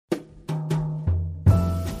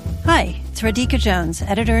It's Radhika Jones,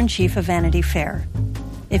 editor-in-chief of Vanity Fair.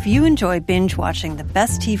 If you enjoy binge-watching the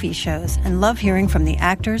best TV shows and love hearing from the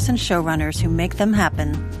actors and showrunners who make them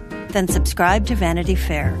happen, then subscribe to Vanity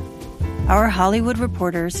Fair. Our Hollywood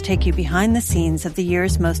reporters take you behind the scenes of the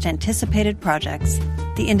year's most anticipated projects,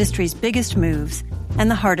 the industry's biggest moves, and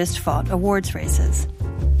the hardest-fought awards races.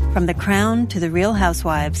 From The Crown to The Real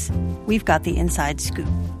Housewives, we've got the inside scoop.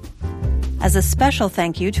 As a special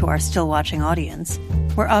thank you to our still-watching audience,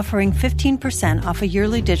 we're offering 15% off a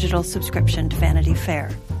yearly digital subscription to Vanity Fair.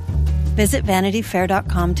 Visit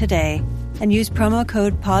vanityfair.com today and use promo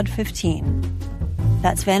code POD15.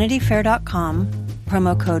 That's vanityfair.com,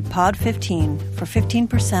 promo code POD15 for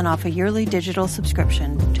 15% off a yearly digital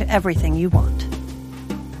subscription to everything you want.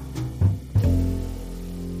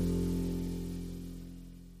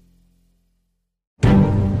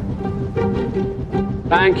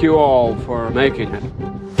 Thank you all for making it.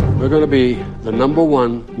 We're going to be the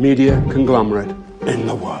 #1 media conglomerate in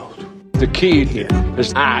the world. The key here is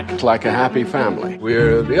to act like a happy family.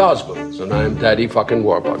 We're the Osmonds, and I'm Daddy fucking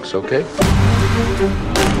Warbucks, okay?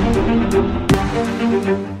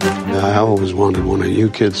 I always wanted one of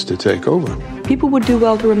you kids to take over. People would do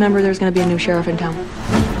well to remember there's going to be a new sheriff in town.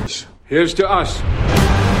 Here's to us.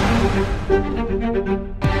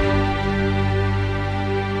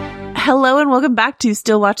 Hello and welcome back to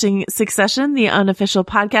Still Watching Succession, the unofficial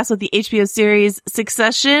podcast with the HBO series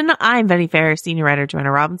Succession. I'm Vanity Fair senior writer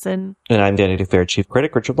Joanna Robinson. And I'm Vanity Fair chief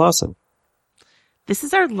critic Richard Lawson. This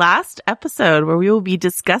is our last episode where we will be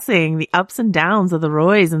discussing the ups and downs of the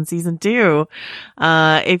Roys in season 2.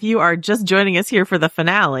 If you are just joining us here for the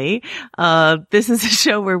finale, this is a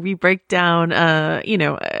show where we break down,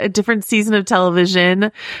 a different season of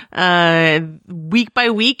television, week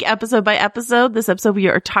by week, episode by episode. This episode we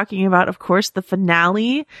are talking about, of course, the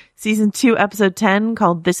finale, season 2, episode 10,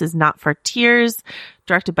 called This Is Not for Tears,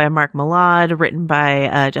 directed by Mark Mylod, written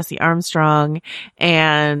by Jesse Armstrong.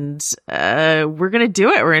 And we're going to do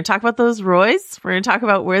it. We're going to talk about those Roys. We're going to talk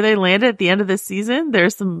about where they landed at the end of this season.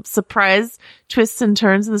 There's some surprise twists and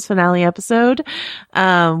turns in this finale episode.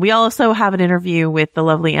 We also have an interview with the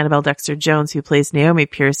lovely Annabelle Dexter-Jones, who plays Naomi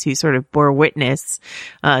Pierce, who sort of bore witness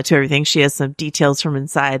to everything. She has some details from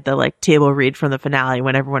inside the table read from the finale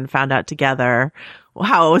when everyone found out together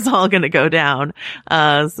how it was all going to go down.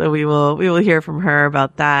 So we will hear from her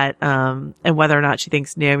about that, and whether or not she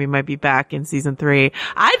thinks Naomi might be back in season 3.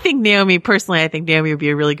 I think Naomi would be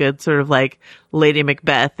a really good sort of Lady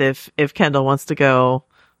Macbeth if Kendall wants to go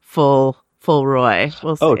full Roy.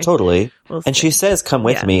 We'll see. Oh, totally. We'll and see. She says, come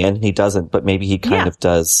with me, and he doesn't, but maybe he kind of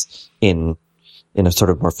does in a sort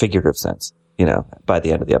of more figurative sense, by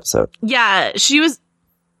the end of the episode. Yeah, she was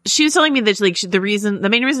telling me that the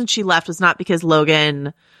main reason she left was not because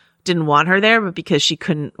Logan didn't want her there, but because she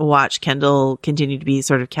couldn't watch Kendall continue to be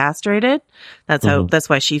sort of castrated. That's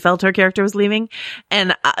why she felt her character was leaving.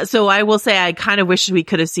 And so I will say I kind of wish we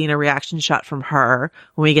could have seen a reaction shot from her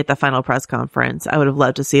when we get the final press conference. I would have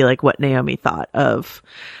loved to see what Naomi thought of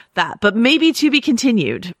that, but maybe to be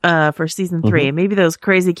continued, for season 3. Mm-hmm. Maybe those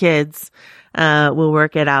crazy kids we'll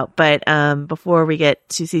work it out. But before we get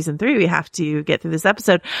to season 3, we have to get through this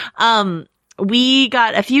episode. We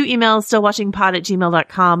got a few emails,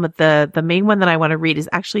 stillwatchingpod@gmail.com, but the main one that I want to read is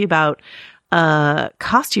actually about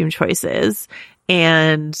costume choices.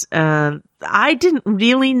 And I didn't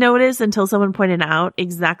really notice until someone pointed out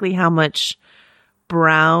exactly how much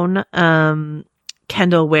brown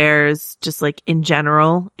Kendall wears, just in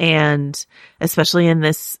general, and especially in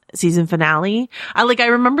this season finale. I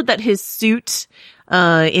remembered that his suit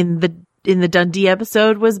in the Dundee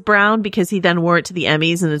episode was brown because he then wore it to the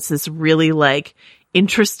Emmys, and it's this really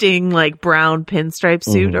interesting brown pinstripe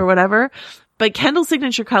suit or whatever. But Kendall's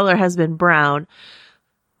signature color has been brown.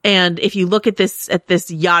 And if you look at this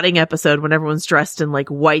yachting episode when everyone's dressed in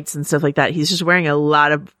whites and stuff like that, he's just wearing a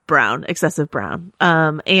lot of brown, excessive brown.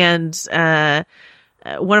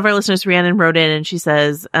 One of our listeners, Rhiannon, wrote in and she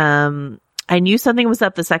says, I knew something was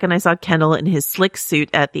up the second I saw Kendall in his slick suit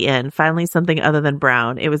at the end. Finally, something other than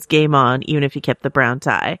brown. It was game on, even if he kept the brown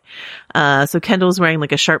tie. So Kendall was wearing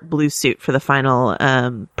a sharp blue suit for the final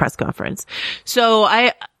press conference. So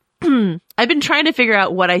I've been trying to figure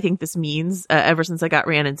out what I think this means ever since I got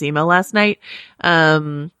Rhiannon's email last night.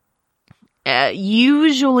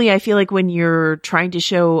 Usually I feel when you're trying to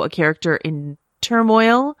show a character in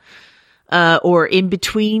turmoil, or in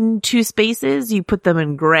between two spaces, you put them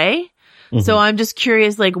in gray. Mm-hmm. So I'm just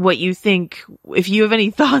curious, what you think, if you have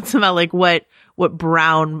any thoughts about what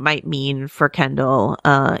brown might mean for Kendall,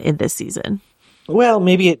 in this season. Well,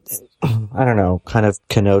 maybe it, I don't know, kind of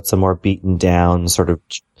connotes a more beaten down sort of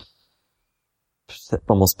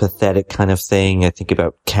almost pathetic kind of thing. I think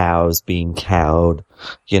about cows being cowed,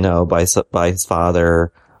 by his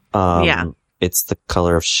father. It's the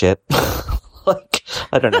color of shit. Like,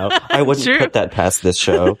 I don't know. I wouldn't put that past this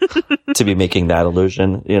show to be making that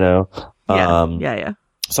illusion, Yeah.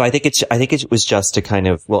 So I think it was just to kind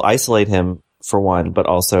of, isolate him for one, but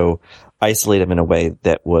also isolate him in a way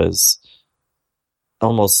that was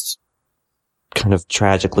almost kind of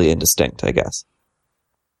tragically indistinct, I guess.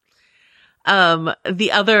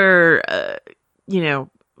 The other,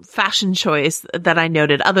 fashion choice that I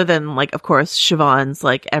noted, other than like, of course, Siobhan's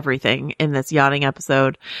like everything in this yachting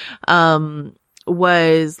episode,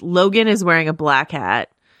 was Logan is wearing a black hat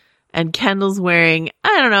and Kendall's wearing,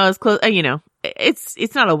 I don't know, it's close,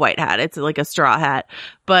 it's not a white hat. It's like a straw hat,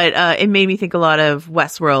 but, it made me think a lot of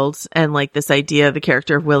Westworld and like this idea of the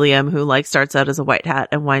character of William who like starts out as a white hat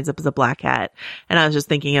and winds up as a black hat. And I was just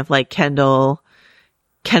thinking of like Kendall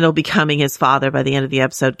becoming his father by the end of the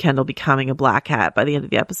episode, Kendall becoming a black hat by the end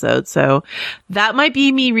of the episode. So that might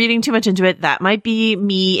be me reading too much into it. That might be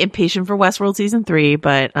me impatient for Westworld season 3,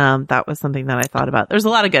 but, that was something that I thought about. There's a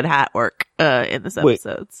lot of good hat work, in this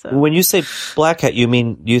episode. Wait, so when you say black hat,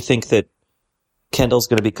 you think that Kendall's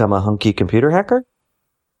going to become a hunky computer hacker?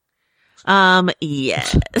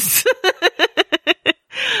 Yes.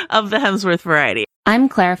 Of the Hemsworth variety. I'm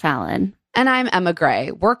Claire Fallon. And I'm Emma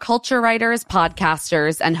Gray. We're culture writers,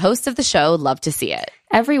 podcasters, and hosts of the show Love to See It.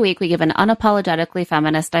 Every week, we give an unapologetically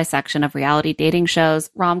feminist dissection of reality dating shows,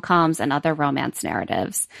 rom-coms, and other romance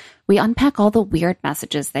narratives. We unpack all the weird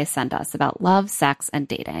messages they send us about love, sex, and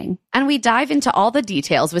dating. And we dive into all the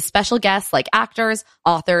details with special guests like actors,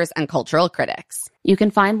 authors, and cultural critics. You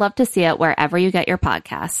can find Love to See It wherever you get your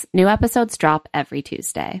podcasts. New episodes drop every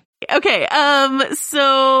Tuesday. Okay,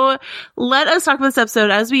 so let us talk about this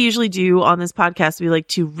episode. As we usually do on this podcast, we like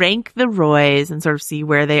to rank the Roys and sort of see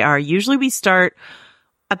where they are. Usually we start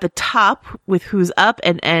at the top with who's up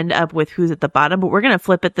and end up with who's at the bottom, but we're going to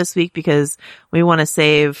flip it this week because we want to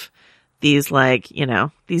save these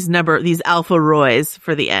these alpha Roys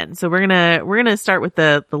for the end. So we're going to start with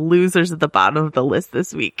the losers at the bottom of the list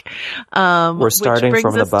this week. We're starting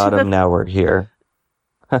from the bottom. Now we're here.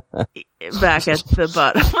 Back at the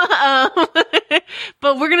bottom.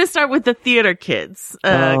 But we're going to start with the theater kids,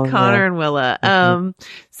 Connor and Willa.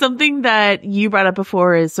 Something that you brought up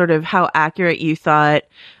before is sort of how accurate you thought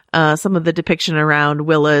some of the depiction around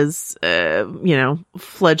Willa's,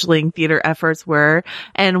 fledgling theater efforts were.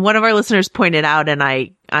 And one of our listeners pointed out, and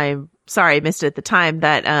I'm sorry I missed it at the time,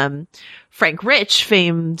 that Frank Rich,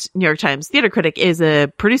 famed New York Times theater critic, is a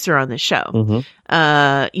producer on this show.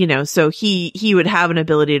 Mm-hmm. So he would have an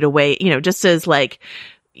ability to weigh, just as like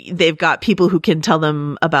they've got people who can tell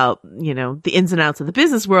them about, the ins and outs of the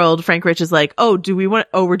business world. Frank Rich is like, we're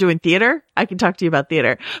doing theater? I can talk to you about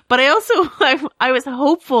theater. But I also, I was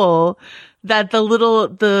hopeful that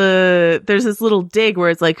there's this little dig where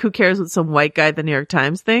it's like, who cares what some white guy at the New York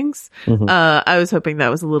Times thinks? Mm-hmm. I was hoping that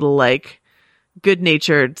was a little like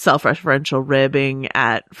good-natured, self-referential ribbing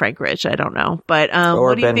at Frank Rich. I don't know. But, or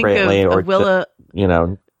what do you Ben think Brantley, of Willa?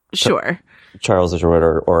 Sure. Charles Isherwood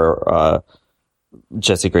or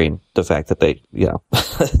Jesse Green, the fact that they, New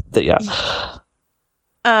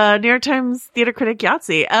York Times theater critic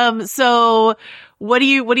Yahtzee. So what do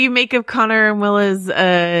you make of Connor and Willa's,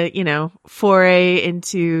 foray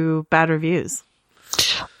into bad reviews?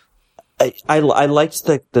 I liked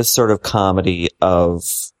the sort of comedy of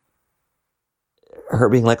her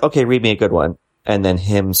being like, okay, read me a good one. And then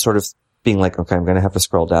him sort of being like, okay, I'm going to have to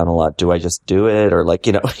scroll down a lot. Do I just do it? Or like,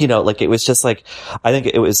 like it was just like, I think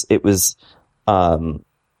it was,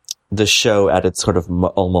 the show at its sort of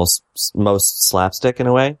almost most slapstick in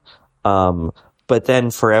a way. But then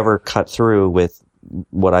forever cut through with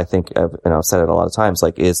what I think, and I've said it a lot of times,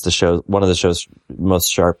 like is one of the show's most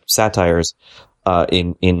sharp satires,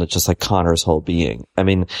 in just like Connor's whole being. I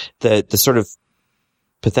mean, the sort of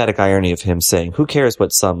pathetic irony of him saying, who cares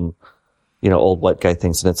what some, old white guy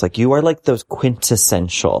thinks? And it's like, you are like the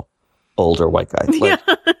quintessential older white guy.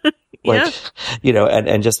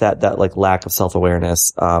 And just that like lack of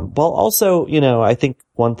self-awareness. While also, I think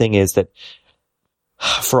one thing is that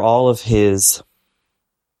for all of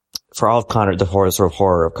Connor, the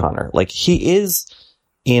horror of Connor, like he is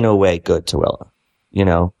in a way good to Willa,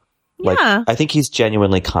 Like, I think he's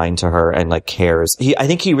genuinely kind to her and like cares. I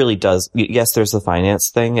think he really does. Yes, there's the finance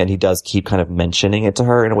thing and he does keep kind of mentioning it to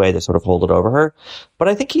her in a way to sort of hold it over her. But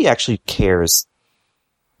I think he actually cares.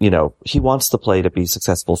 He wants the play to be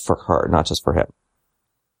successful for her, not just for him.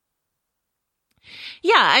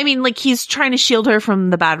 Yeah, I mean, like, he's trying to shield her from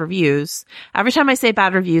the bad reviews. Every time I say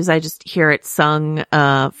bad reviews, I just hear it sung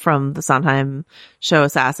from the Sondheim show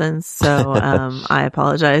Assassins. So I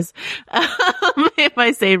apologize if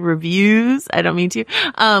I say reviews. I don't mean to.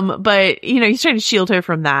 But, you know, he's trying to shield her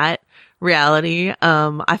from that reality.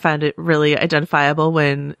 I found it really identifiable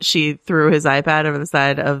when she threw his iPad over the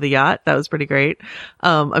side of the yacht. That was pretty great.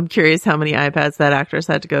 I'm curious how many iPads that actress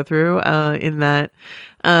had to go through in that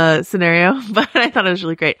scenario, but I thought it was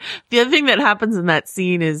really great. The other thing that happens in that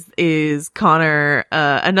scene is Connor,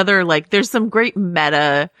 another, like, there's some great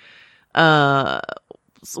meta,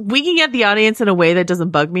 winking at the audience in a way that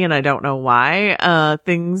doesn't bug me, and I don't know why,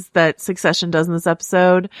 things that Succession does in this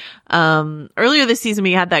episode. Earlier this season,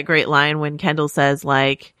 we had that great line when Kendall says,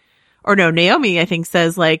 like, or no, Naomi, I think,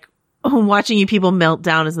 says, like, watching you people melt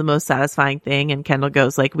down is the most satisfying thing. And Kendall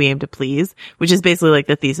goes, like, we aim to please, which is basically like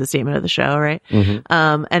the thesis statement of the show, right?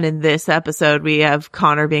 Mm-hmm. And in this episode, we have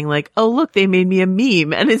Connor being like, oh, look, they made me a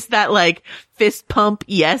meme. And it's that, like, fist pump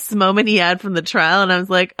yes moment he had from the trial. And I was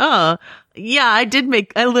like, oh, yeah,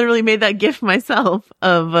 I literally made that gif myself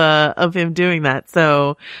of him doing that.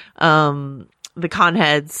 So, the con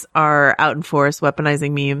heads are out in force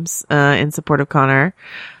weaponizing memes, in support of Connor.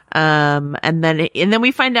 And then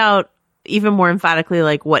we find out even more emphatically,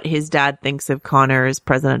 like, what his dad thinks of Connor's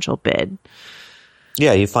presidential bid.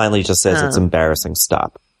 Yeah, he finally just says it's embarrassing.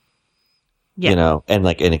 Stop. Yeah. You know, and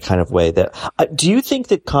like in a kind of way that, do you think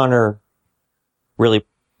that Connor really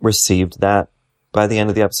received that by the end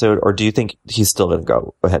of the episode, or do you think he's still going to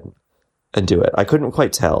go ahead and do it? I couldn't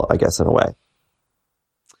quite tell, I guess, in a way.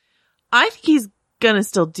 I think he's going to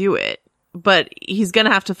still do it. But he's going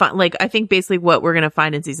to have to find, like, I think basically what we're going to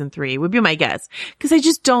find in season 3 would be my guess. Cause I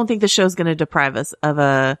just don't think the show's going to deprive us of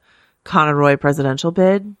a Connor Roy presidential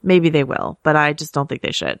bid. Maybe they will, but I just don't think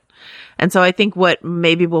they should. And so I think what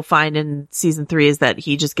maybe we'll find in season 3 is that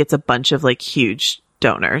he just gets a bunch of, like, huge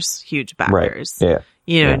donors, huge backers. Right. Yeah.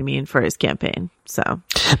 You know what I mean? For his campaign. So.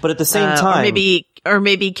 But at the same time. Or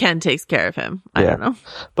maybe Ken takes care of him. I don't know.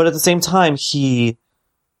 But at the same time,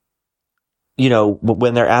 you know,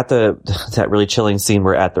 when they're at that really chilling scene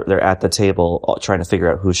where they're at the table trying to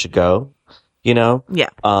figure out who should go, you know? Yeah.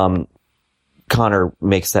 Connor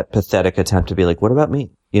makes that pathetic attempt to be like, what about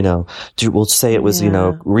me? You know, we'll say it was, you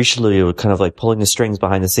know, Richelieu kind of like pulling the strings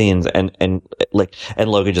behind the scenes and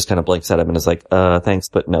Logan just kind of blinks at him and is like, thanks,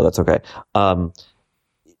 but no, that's okay.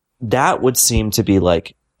 That would seem to be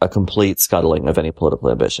like a complete scuttling of any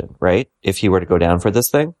political ambition, right? If he were to go down for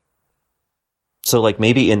this thing. So, like,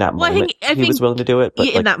 maybe in that moment, I think he was willing to do it. But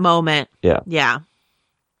in that moment. Yeah. Yeah.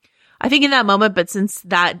 I think in that moment, but since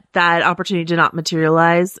that opportunity did not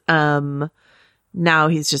materialize, now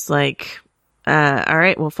he's just like, all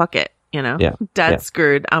right, well, fuck it. You know, Dad's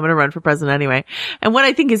screwed. I'm going to run for president anyway. And what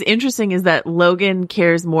I think is interesting is that Logan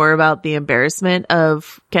cares more about the embarrassment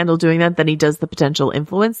of Kendall doing that than he does the potential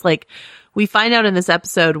influence. Like, we find out in this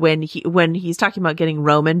episode when he's talking about getting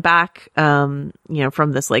Roman back, you know,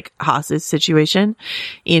 from this, like, hostage situation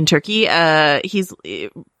in Turkey,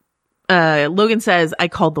 Logan says, I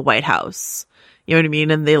called the White House. You know what I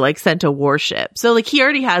mean? And they, like, sent a warship. So, like, he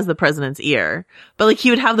already has the president's ear, but, like, he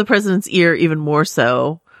would have the president's ear even more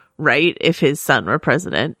so, right? If his son were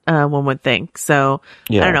president, one would think. So,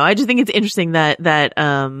 I don't know. I just think it's interesting that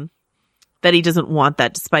he doesn't want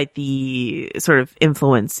that, despite the sort of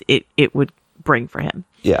influence it would bring for him.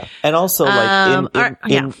 Yeah. And also, like,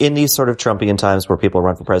 in these sort of Trumpian times where people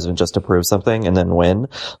run for president just to prove something and then win,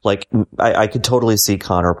 like, I could totally see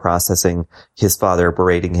Connor processing his father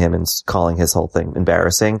berating him and calling his whole thing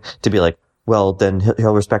embarrassing to be like, well, then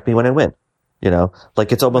he'll respect me when I win. You know,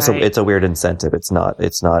 like, it's almost it's a weird incentive. It's not,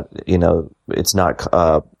 you know, it's not,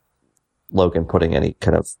 Logan putting any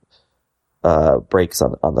kind of, brakes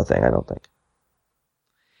on the thing, I don't think.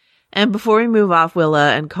 And before we move off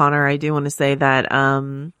Willa and Connor, I do want to say that,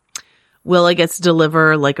 Willa gets to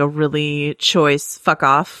deliver, like, a really choice fuck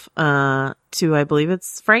off, to, I believe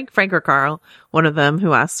it's Frank or Carl, one of them,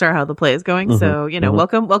 who asks her how the play is going. Mm-hmm. So, you know,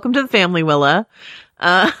 welcome to the family, Willa.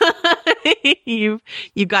 You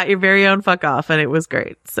got your very own fuck off, and it was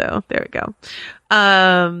great. So there we go.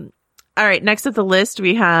 All right. Next at the list,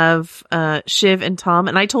 we have, Shiv and Tom.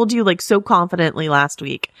 And I told you, like, so confidently last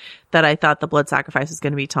week that I thought the blood sacrifice was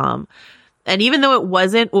going to be Tom. And even though it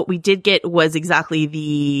wasn't, what we did get was exactly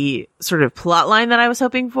the sort of plot line that I was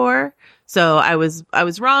hoping for. So I was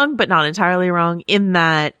wrong, but not entirely wrong, in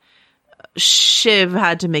that Shiv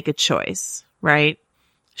had to make a choice, right?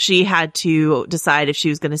 She had to decide if she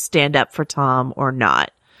was going to stand up for Tom or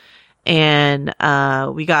not. And,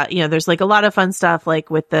 we got, you know, there's, like, a lot of fun stuff, like,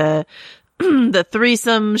 with the the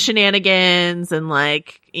threesome shenanigans and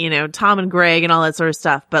like, Tom and Greg and all that sort of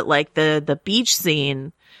stuff. But like the beach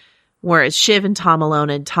scene where it's Shiv and Tom alone,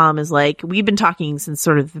 and Tom is like, we've been talking since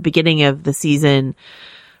sort of the beginning of the season,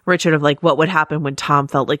 Richard, of like what would happen when Tom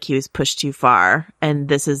felt like he was pushed too far. And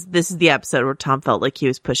this is the episode where Tom felt like he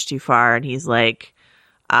was pushed too far, and he's like,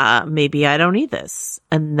 maybe I don't need this.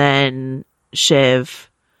 And then Shiv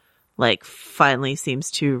like finally seems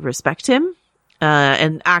to respect him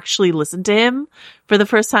and actually listen to him for the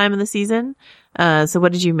first time in the season. So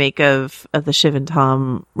what did you make of the Shiv and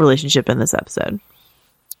Tom relationship in this episode?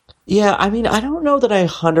 Yeah, I mean, I don't know that I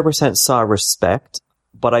 100% saw respect,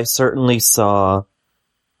 but I certainly saw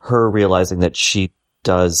her realizing that she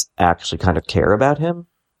does actually kind of care about him,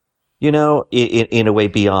 in a way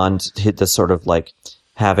beyond the sort of like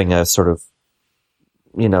having a sort of,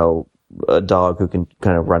 a dog who can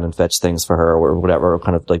kind of run and fetch things for her or whatever, or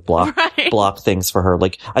kind of like block things for her.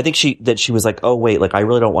 Like, I think she was like, oh wait, like I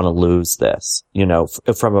really don't want to lose this,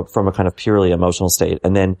 from a kind of purely emotional state.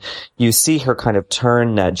 And then you see her kind of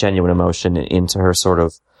turn that genuine emotion into her sort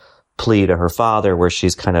of plea to her father, where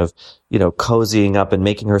she's kind of, cozying up and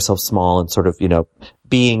making herself small and sort of,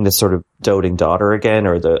 being the sort of doting daughter again,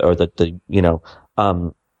 or the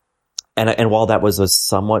and while that was a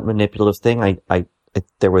somewhat manipulative thing,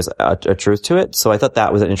 there was a truth to it. So I thought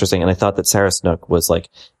that was interesting. And I thought that Sarah Snook was like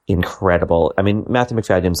incredible. I mean, Matthew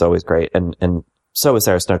McFadden's always great. And so is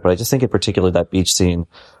Sarah Snook, but I just think in particular that beach scene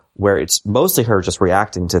where it's mostly her just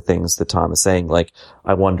reacting to things that Tom is saying. Like,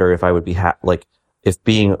 I wonder if I would be if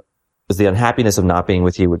the unhappiness of not being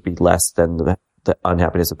with you would be less than the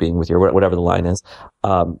unhappiness of being with you, or whatever the line is.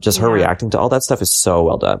 Just her reacting to all that stuff is so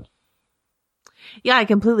well done. Yeah, I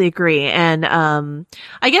completely agree. And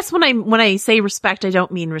I guess when I say respect, I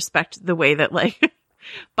don't mean respect the way that like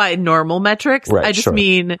by normal metrics. Right, I just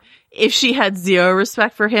mean if she had 0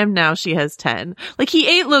 respect for him, now she has 10. Like,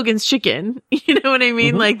 he ate Logan's chicken. You know what I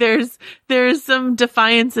mean? Mm-hmm. Like there's some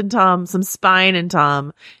defiance in Tom, some spine in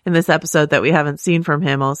Tom in this episode that we haven't seen from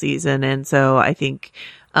him all season. And so I think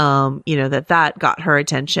that got her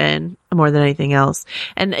attention more than anything else.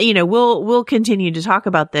 And, we'll continue to talk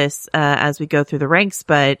about this, as we go through the ranks,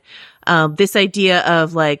 but, this idea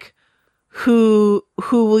of like, who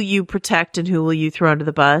will you protect and who will you throw under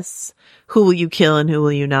the bus? Who will you kill and who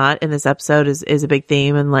will you not in this episode is a big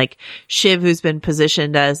theme. And like Shiv, who's been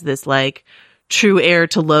positioned as this like true heir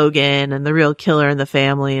to Logan and the real killer in the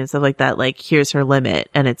family and stuff like that. Like, here's her limit,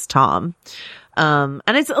 and it's Tom. And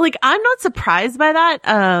it's like, I'm not surprised by that.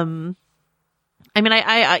 I mean,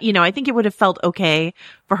 I think it would have felt okay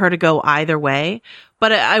for her to go either way,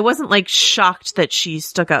 but I wasn't like shocked that she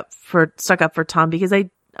stuck up for Tom, because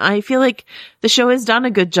I feel like the show has done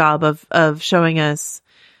a good job of showing us,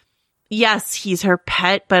 yes, he's her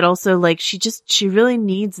pet, but also like she really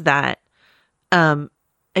needs that,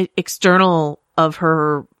 external of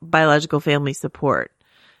her biological family support,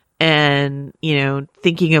 and,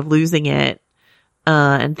 thinking of losing it.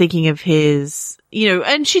 And thinking of his,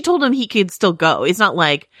 and she told him he could still go. It's not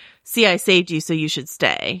like, see, I saved you, so you should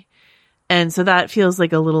stay. And so that feels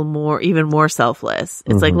like a little more, even more selfless.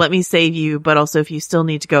 It's like, let me save you, but also if you still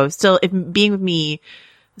need to go, if being with me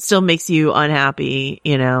still makes you unhappy,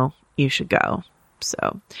 you should go.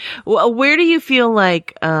 So, where do you feel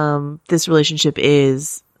like, this relationship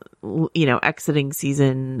is, exiting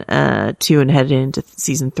season, 2 and headed into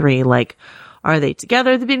season 3? Like, are they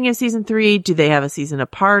together at the beginning of season 3? Do they have a season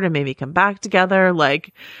apart and maybe come back together?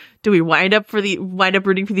 Like, do we wind up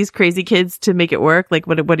rooting for these crazy kids to make it work? Like,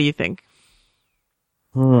 what do you think?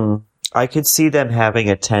 I could see them having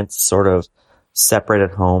a 10th sort of separate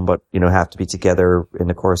at home, but, have to be together in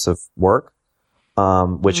the course of work,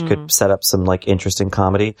 which could set up some like interesting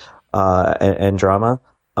comedy, and drama.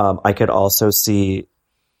 I could also see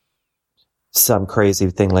some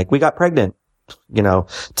crazy thing like, we got pregnant,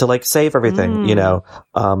 to like save everything,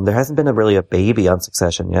 there hasn't been really a baby on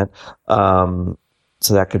Succession yet.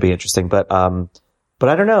 So that could be interesting, but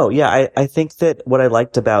I don't know. Yeah, I think that what I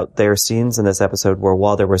liked about their scenes in this episode were,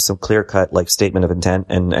 while there was some clear cut like statement of intent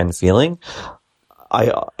and feeling,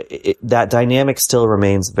 that dynamic still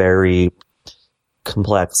remains very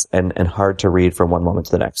complex and hard to read from one moment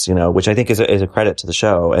to the next, which I think is a credit to the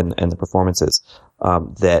show and the performances,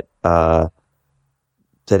 that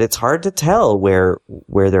it's hard to tell where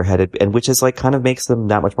they're headed, and which is like kind of makes them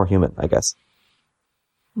that much more human, I guess.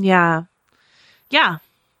 Yeah. Yeah.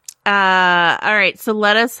 All right. So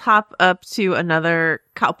let us hop up to another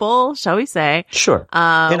couple, shall we say? Sure.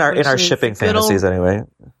 In our shipping fantasies anyway.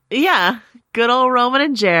 Yeah. Good old Roman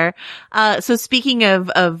and Jer. So speaking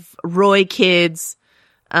of Roy kids,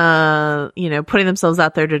 putting themselves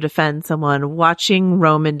out there to defend someone, watching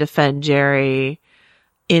Roman defend Jerry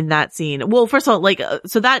in that scene. Well, first of all,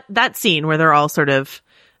 so that scene where they're all sort of,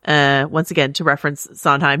 once again, to reference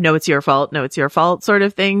Sondheim, no, it's your fault sort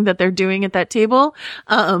of thing that they're doing at that table.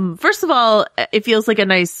 First of all, it feels like a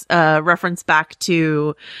nice, reference back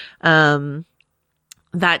to,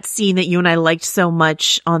 that scene that you and I liked so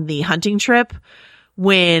much on the hunting trip,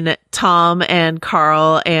 when Tom and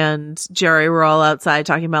Carl and Jerry were all outside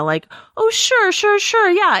talking about like, oh, sure.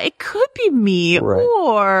 Yeah, it could be me. Right.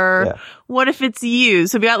 Or what if it's you?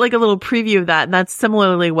 So we got like a little preview of that. And that's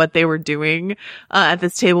similarly what they were doing, at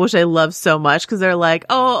this table, which I love so much. Cause they're like,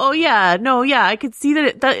 oh yeah, no, yeah, I could see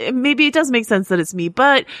that maybe it does make sense that it's me,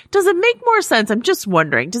 but does it make more sense? I'm just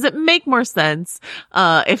wondering, does it make more sense,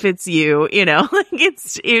 if it's you? Like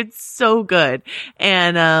it's so good.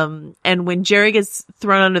 And when Jerry gets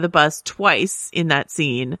thrown under the bus twice in that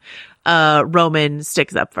scene, Roman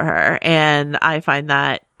sticks up for her, and I find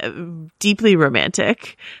that deeply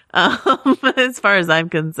romantic, as far as I'm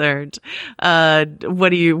concerned. What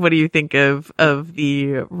do you think of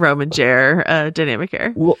the Roman Jer dynamic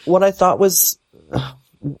here? Well, what I thought was,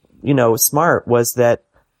 smart was that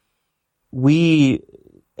we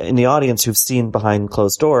in the audience who've seen Behind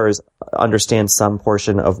Closed Doors understand some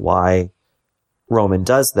portion of why Roman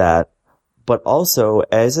does that. But also,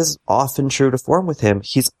 as is often true to form with him,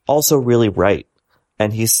 he's also really right.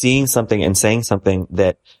 And he's seeing something and saying something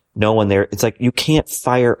that no one there, it's like, you can't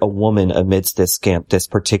fire a woman amidst this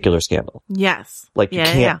particular scandal. Yes. Like, you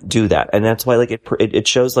can't do that. And that's why, like, it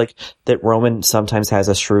shows, like, that Roman sometimes has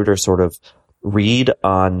a shrewder sort of read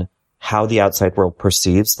on how the outside world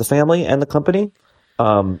perceives the family and the company.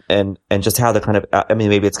 And just how the kind of, I mean,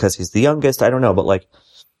 maybe it's because he's the youngest, I don't know, but like,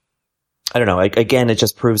 I don't know. Again, it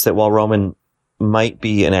just proves that while Roman might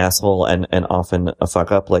be an asshole and often a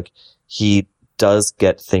fuck up, like, he does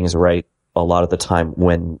get things right a lot of the time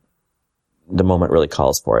when the moment really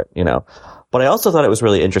calls for it, But I also thought it was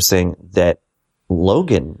really interesting that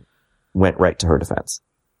Logan went right to her defense.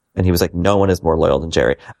 And he was like, no one is more loyal than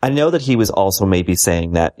Jerry. I know that he was also maybe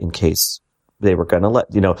saying that in case they were going to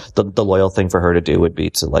let, the loyal thing for her to do would be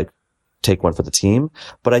to like, take one for the team.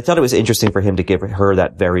 But I thought it was interesting for him to give her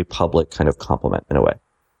that very public kind of compliment in a way.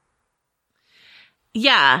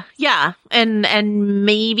 Yeah. And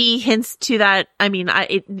maybe hints to that. I mean,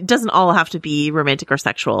 it doesn't all have to be romantic or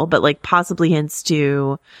sexual, but like possibly hints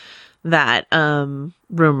to that,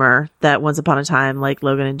 rumor that once upon a time, like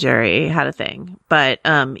Logan and Jerry had a thing. But,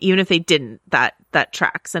 even if they didn't, that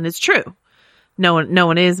tracks, and it's true. No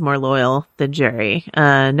one is more loyal than Jerry.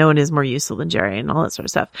 No one is more useful than Jerry, and all that sort of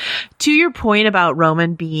stuff. To your point about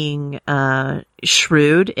Roman being,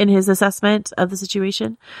 shrewd in his assessment of the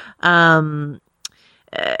situation, I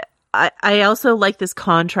also like this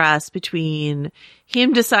contrast between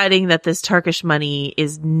him deciding that this Turkish money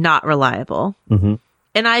is not reliable. Mm-hmm.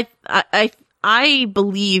 And I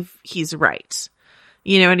believe he's right.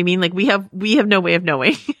 You know what I mean? Like we have no way of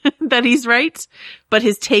knowing that he's right, but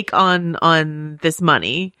his take on this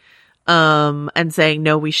money, and saying,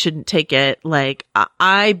 no, we shouldn't take it. Like,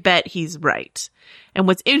 I bet he's right. And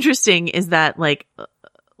what's interesting is that like,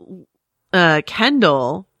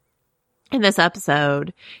 Kendall in this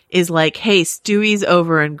episode is like, hey, Stewie's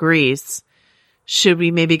over in Greece. Should we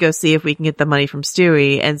maybe go see if we can get the money from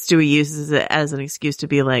Stewie? And Stewie uses it as an excuse to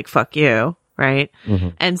be like, fuck you. Right. Mm-hmm.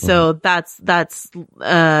 And so that's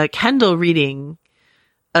Kendall reading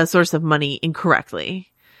a source of money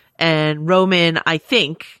incorrectly. And Roman, I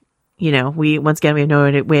think, we have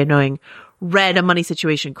no way of knowing, read a money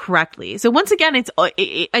situation correctly. So once again,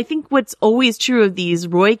 I think what's always true of these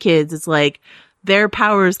Roy kids is like their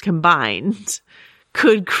powers combined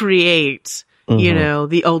could create,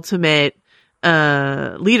 the ultimate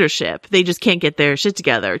leadership. They just can't get their shit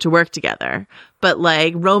together to work together. But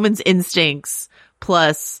like Roman's instincts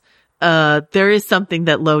plus, there is something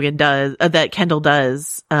that Logan does, that Kendall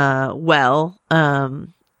does, well.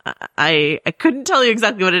 I couldn't tell you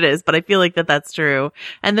exactly what it is, but I feel like that's true.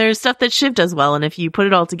 And there's stuff that Shiv does well. And if you put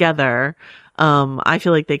it all together, I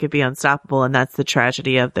feel like they could be unstoppable. And that's the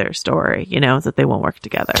tragedy of their story, is that they won't work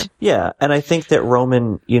together. Yeah. And I think that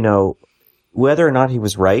Roman, whether or not he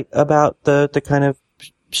was right about the kind of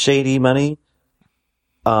shady money,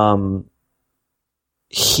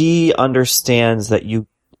 he understands that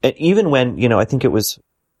even when, I think it was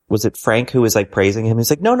it Frank who was like praising him? He's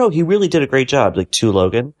like, no, he really did a great job, like to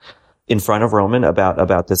Logan in front of Roman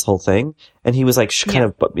about this whole thing. And he was like, kind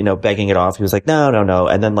of, begging it off. He was like, no.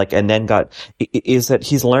 And then is that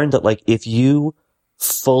he's learned that like, if you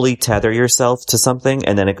fully tether yourself to something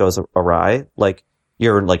and then it goes awry, like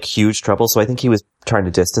you're in like huge trouble. So I think he was trying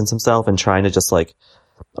to distance himself and trying to just like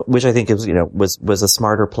which I think is, was a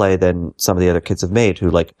smarter play than some of the other kids have made, who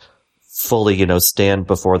like fully, stand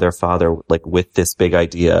before their father, like with this big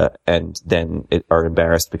idea, and then are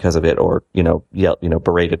embarrassed because of it, or,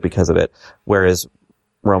 berated because of it. Whereas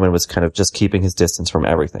Roman was kind of just keeping his distance from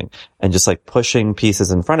everything and just like pushing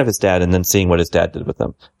pieces in front of his dad and then seeing what his dad did with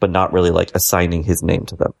them, but not really like assigning his name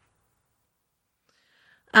to them.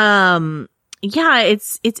 Yeah,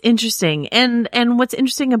 it's interesting. And what's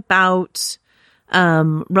interesting about,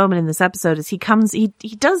 Roman in this episode is he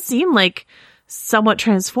does seem like somewhat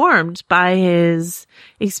transformed by his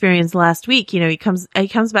experience last week. He comes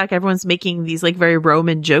back, everyone's making these like very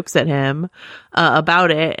Roman jokes at him,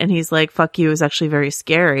 about it. And he's like, fuck you, is actually very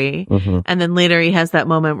scary. Mm-hmm. And then later he has that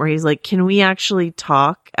moment where he's like, can we actually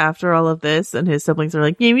talk after all of this? And his siblings are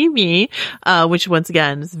like, me, which once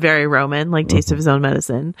again is very Roman, like taste of his own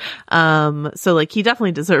medicine. So like he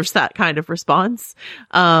definitely deserves that kind of response.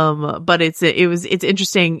 But it's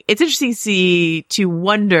interesting. It's interesting to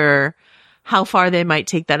wonder how far they might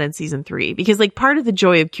take that in season 3, because like part of the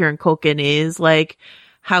joy of Kieran Culkin is like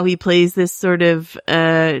how he plays this sort of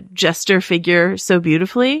jester figure so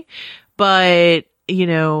beautifully, but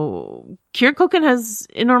Kieran Culkin has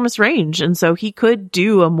enormous range, and so he could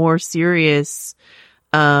do a more serious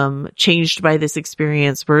changed by this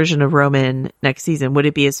experience version of Roman next season. Would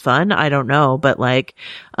it be as fun? I don't know, but like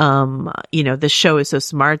the show is so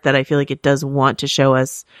smart that I feel like it does want to show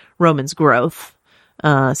us Roman's growth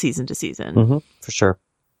season to season. Mm-hmm, for sure.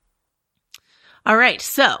 All right.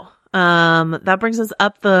 So, that brings us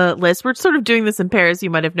up the list. We're sort of doing this in pairs. You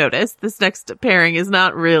might have noticed this next pairing is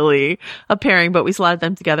not really a pairing, but we slotted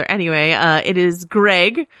them together anyway. It is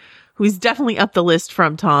Greg, who's definitely up the list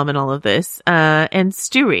from Tom and all of this, and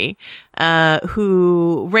Stewie,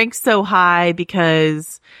 who ranks so high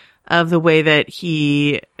because of the way that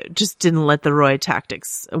he just didn't let the Roy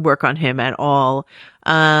tactics work on him at all.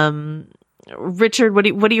 Richard, what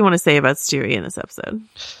do you want to say about Stewie in this episode?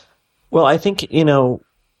 Well, I think,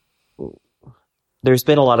 there's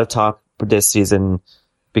been a lot of talk this season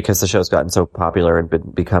because the show's gotten so popular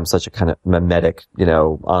and become such a kind of mimetic,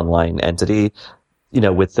 online entity,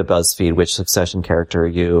 with the BuzzFeed, which Succession character are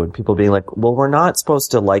you? And people being like, well, we're not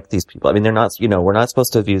supposed to like these people. I mean, they're not, we're not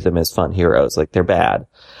supposed to view them as fun heroes. Like, they're bad.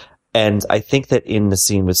 And I think that in the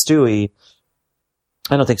scene with Stewie,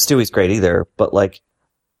 I don't think Stewie's great either, but like,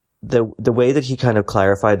 the way that he kind of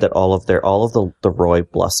clarified that all of the Roy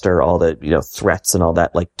bluster, all the, threats and all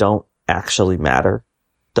that, like, don't actually matter.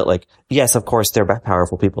 That like, yes, of course they're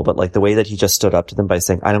powerful people, but like the way that he just stood up to them by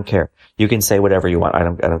saying, I don't care. You can say whatever you want. I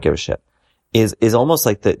don't give a shit. Is almost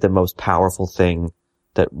like the most powerful thing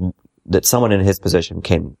that someone in his position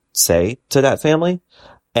can say to that family.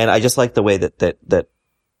 And I just like the way that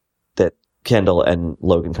Kendall and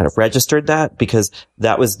Logan kind of registered that, because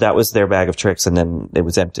that was their bag of tricks, and then it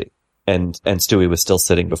was empty. And Stewie was still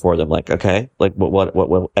sitting before them like, okay, like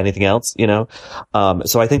what, anything else, So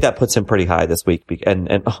I think that puts him pretty high this week,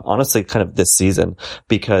 and honestly kind of this season,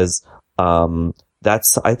 because,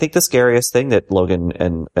 that's, I think, the scariest thing that Logan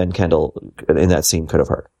and Kendall in that scene could have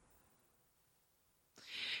heard.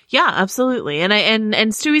 Yeah, absolutely. And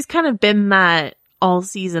Stewie's kind of been that all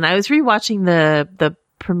season. I was rewatching the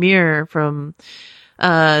premiere from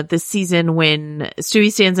this season when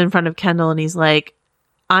Stewie stands in front of Kendall and he's like,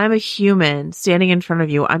 I'm a human standing in front of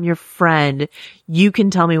you. I'm your friend. You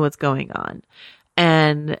can tell me what's going on.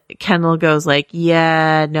 And Kendall goes like,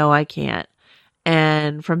 yeah, no, I can't.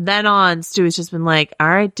 And from then on, Stewie's just been like, all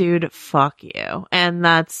right, dude, fuck you. And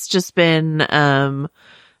that's just been, I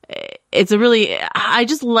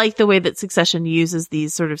just like the way that Succession uses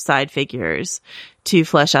these sort of side figures to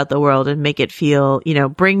flesh out the world and make it feel,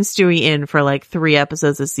 bring Stewie in for like 3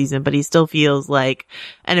 episodes this season, but he still feels like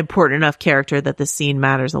an important enough character that the scene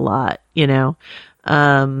matters a lot,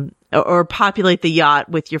 or populate the yacht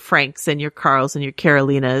with your Franks and your Carls and your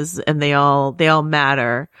Carolinas, and they all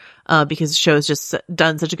matter. Because the show's just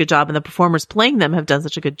done such a good job, and the performers playing them have done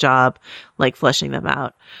such a good job, like fleshing them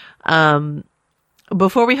out.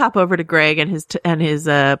 Before we hop over to Greg and his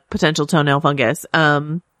potential toenail fungus,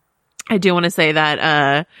 I do want to say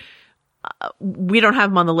that we don't have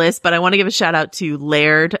him on the list, but I want to give a shout out to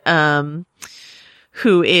Laird,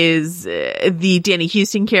 who is the Danny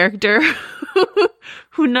Houston character,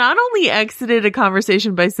 who not only exited a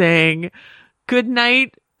conversation by saying, "Good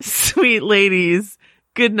night, sweet ladies.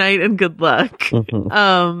 Good night and good luck,"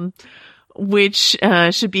 which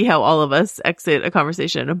should be how all of us exit a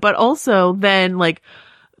conversation. But also then, like,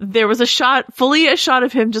 there was a shot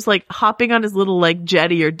of him just like hopping on his little like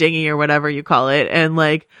jetty or dinghy or whatever you call it, and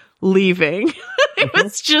like leaving. It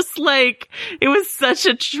was just like, it was such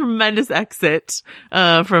a tremendous exit,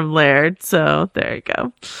 from Laird. So there you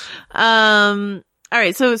go. All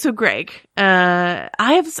right. So Greg, I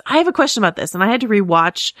have a question about this, and I had to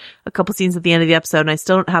rewatch a couple scenes at the end of the episode, and I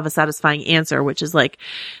still don't have a satisfying answer, which is like,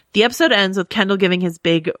 the episode ends with Kendall giving his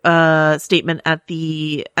big, statement at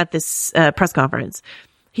this press conference.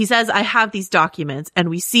 He says, I have these documents, and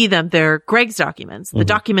we see them. They're Greg's documents, the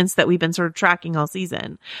documents that we've been sort of tracking all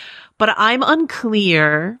season. But I'm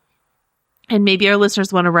unclear, and maybe our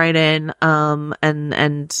listeners want to write in,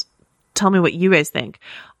 and tell me what you guys think.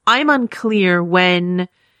 I'm unclear when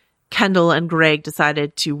Kendall and Greg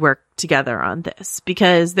decided to work together on this,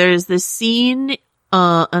 because there's this scene,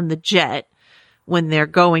 on the jet when they're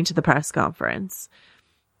going to the press conference.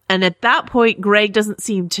 And at that point, Greg doesn't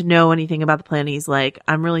seem to know anything about the plan. He's like,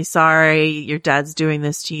 I'm really sorry. Your dad's doing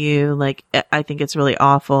this to you. Like, I think it's really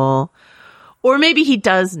awful. Or maybe he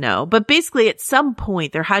does know. But basically, at some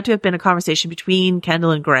point, there had to have been a conversation between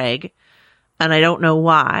Kendall and Greg. And I don't know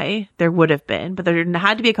why there would have been. But there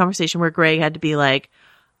had to be a conversation where Greg had to be like,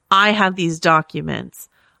 I have these documents.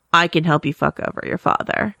 I can help you fuck over your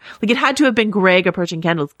father. Like, it had to have been Greg approaching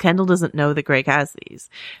Kendall. Kendall doesn't know that Greg has these.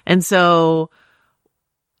 And so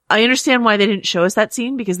I understand why they didn't show us that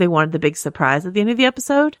scene, because they wanted the big surprise at the end of the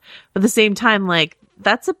episode. But at the same time, like,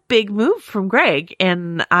 that's a big move from Greg.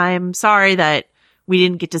 And I'm sorry that we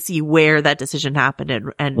didn't get to see where that decision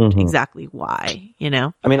happened and exactly why, you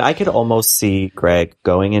know? I mean, I could almost see Greg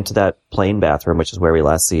going into that plane bathroom, which is where we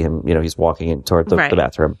last see him. You know, he's walking in toward the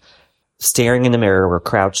bathroom, staring in the mirror or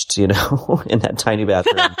crouched, you know, in that tiny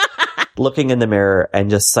bathroom, looking in the mirror and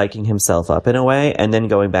just psyching himself up in a way, and then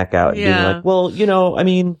going back out and being like, well, you know, I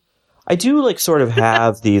mean, I do like sort of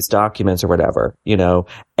have these documents or whatever, you know,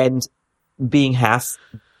 and being half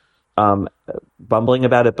bumbling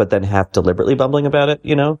about it, but then half deliberately bumbling about it,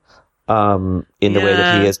 you know, in the way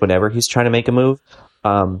that he is whenever he's trying to make a move.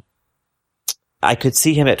 I could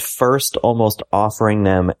see him at first almost offering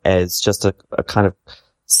them as just a kind of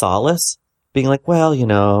solace, being like, well, you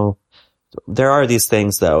know, there are these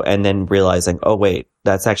things though, and then realizing, oh wait,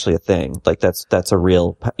 that's actually a thing. Like that's a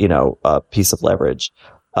real, you know, piece of leverage.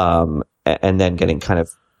 And then getting kind of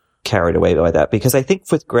carried away by that, because I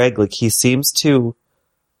think with Greg, like, he seems to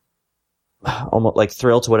almost like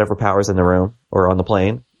thrill to whatever power's in the room or on the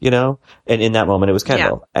plane, you know? And in that moment, it was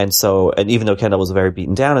Kendall. Yeah. And so, and even though Kendall was very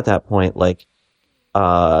beaten down at that point, like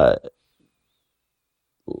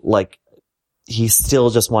he still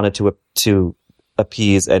just wanted to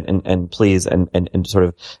appease and please and sort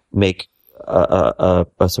of make a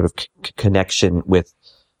sort of connection with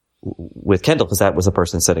Kendall, because that was the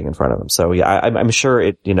person sitting in front of him. So yeah, I'm sure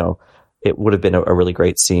it, you know, it would have been a really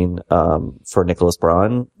great scene, for Nicholas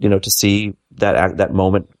Braun, you know, to see that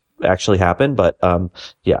moment actually happen. But,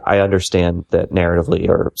 yeah, I understand that narratively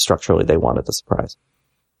or structurally they wanted the surprise.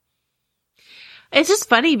 It's just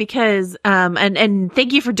funny because, and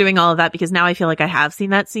thank you for doing all of that, because now I feel like I have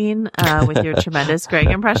seen that scene, with your tremendous Greg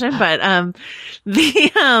impression. But,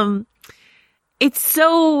 it's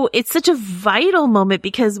such a vital moment,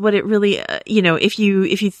 because what it really, you know, if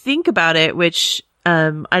you think about it, which,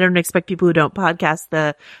 I don't expect people who don't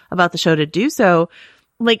podcast about the show to do so,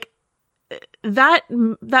 like,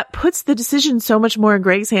 that puts the decision so much more in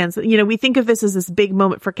Greg's hands. You know, we think of this as this big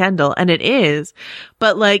moment for Kendall, and it is,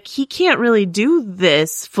 but like, he can't really do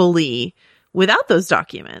this fully without those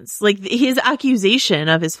documents. Like, his accusation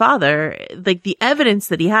of his father, like, the evidence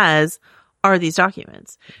that he has are these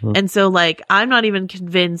documents. Mm-hmm. And so, like, I'm not even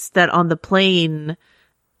convinced that on the plane,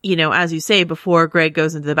 you know, as you say, before Greg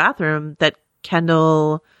goes into the bathroom, that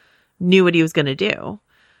Kendall knew what he was going to do.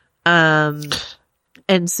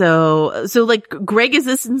 And so like, Greg is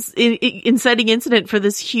this inciting incident for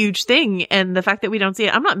this huge thing. And the fact that we don't see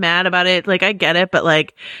it, I'm not mad about it. Like, I get it, but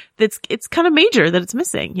like, it's kind of major that it's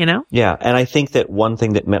missing, you know? Yeah. And I think that one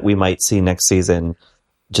thing that we might see next season,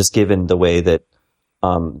 just given the way that,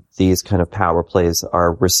 these kind of power plays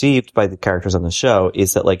are received by the characters on the show,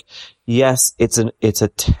 is that, like, yes, it's a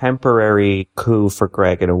temporary coup for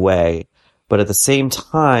Greg in a way, but at the same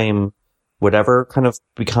time, whatever kind of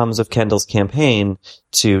becomes of Kendall's campaign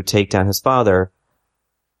to take down his father,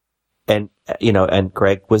 and, you know, and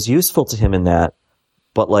Greg was useful to him in that,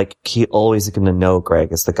 but like, he always is going to know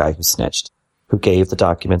Greg as the guy who snitched, who gave the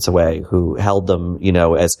documents away, who held them, you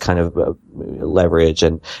know, as kind of leverage.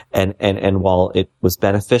 And while it was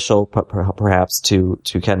beneficial perhaps to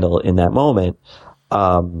Kendall in that moment,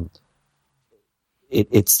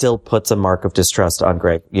 it still puts a mark of distrust on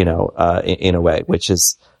Greg, you know, in a way, which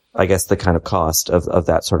is, I guess, the kind of cost of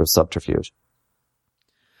that sort of subterfuge.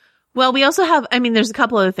 Well, we also have, I mean, there's a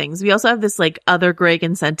couple other things. We also have this like other Greg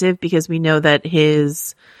incentive because we know that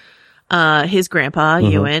his grandpa,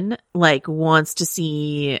 Ewan, like wants to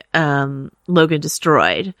see, Logan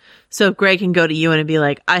destroyed. So if Greg can go to Ewan and be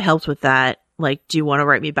like, I helped with that. Like, do you want to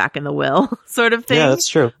write me back in the will sort of thing? Yeah, that's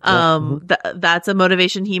true. That's a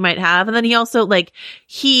motivation he might have. And then he also like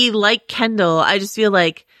Kendall, I just feel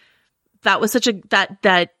like that was such a,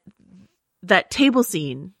 that table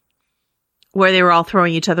scene where they were all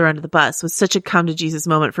throwing each other under the bus was such a come to Jesus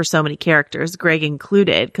moment for so many characters, Greg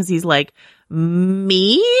included, because he's like,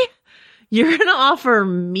 me? You're going to offer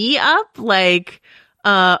me up? Like,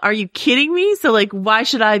 are you kidding me? So like, why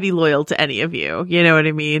should I be loyal to any of you? You know what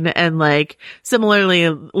I mean? And like, similar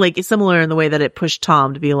in the way that it pushed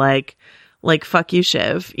Tom to be like, fuck you,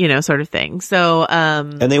 Shiv, you know, sort of thing. So,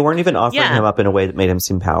 and they weren't even offering him up in a way that made him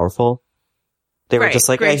seem powerful. They were just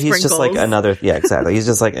like, hey, he's just like another, yeah, exactly. He's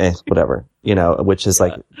just like, whatever, you know, which is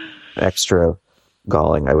like extra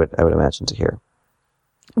galling, I would imagine, to hear.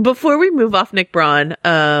 Before we move off Nick Braun,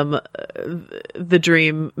 the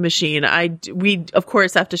Dream Machine, we of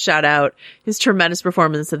course have to shout out his tremendous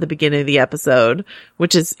performance at the beginning of the episode,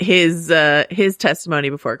 which is his testimony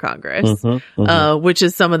before Congress, which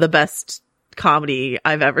is some of the best comedy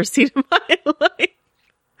I've ever seen in my life.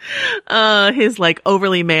 His like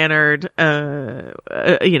overly mannered,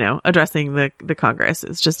 you know, addressing the Congress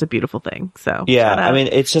is just a beautiful thing. So yeah, I mean,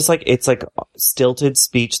 it's just like, it's like stilted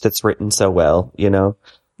speech that's written so well, you know?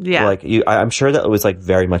 Yeah. Like I'm sure that it was like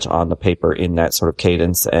very much on the paper in that sort of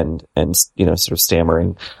cadence and, you know, sort of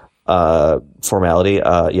stammering, formality.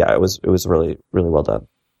 Yeah, it was really, really well done.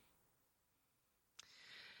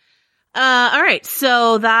 All right.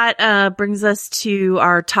 So that, brings us to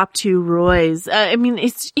our top two Roys. I mean,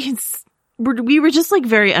 we were just like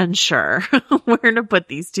very unsure where to put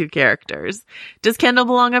these two characters. Does Kendall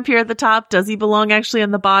belong up here at the top? Does he belong actually on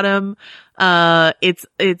the bottom?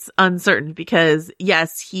 It's uncertain because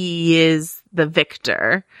yes, he is the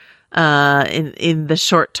victor, in the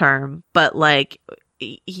short term, but like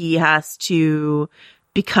he has to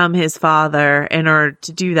become his father in order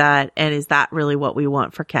to do that. And is that really what we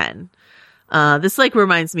want for Ken? This like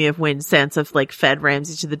reminds me of when Sansa like fed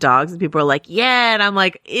Ramsay to the dogs and people are like, yeah. And I'm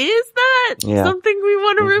like, is that something we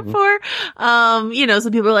want to root for? You know,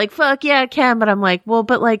 some people are like, fuck yeah, Ken. But I'm like, well,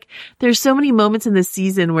 but like, there's so many moments in this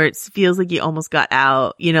season where it feels like he almost got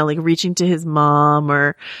out, you know, like reaching to his mom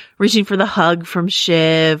or reaching for the hug from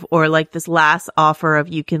Shiv or like this last offer of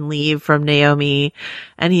you can leave from Naomi.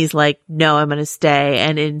 And he's like, no, I'm going to stay.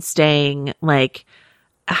 And in staying, like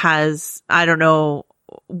I don't know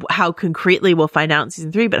how concretely we'll find out in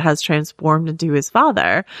season 3, but has transformed into his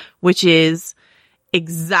father, which is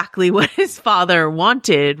exactly what his father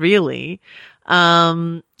wanted, really.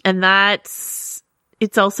 And it's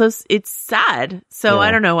sad. So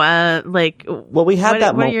I don't know, like, well, we had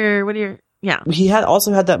that what are your, yeah. He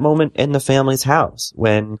also had that moment in the family's house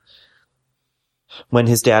when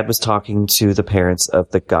his dad was talking to the parents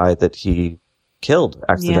of the guy that he killed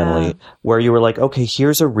accidentally, where you were like, okay,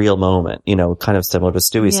 here's a real moment, you know, kind of similar to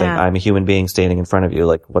Stewie saying, I'm a human being standing in front of you,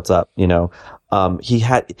 like, what's up, you know?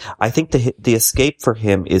 I think the escape for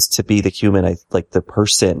him is to be the human, like the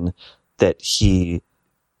person that he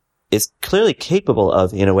is clearly capable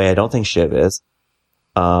of in a way I don't think Shiv is,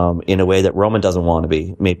 in a way that Roman doesn't want to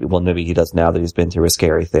be. Maybe he does now that he's been through a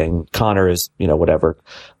scary thing. Connor is, you know, whatever.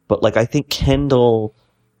 But like, I think Kendall,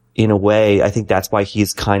 in a way, I think that's why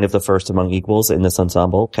he's kind of the first among equals in this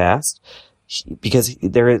ensemble cast, because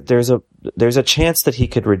there's a chance that he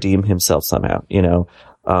could redeem himself somehow. You know,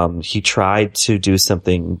 he tried to do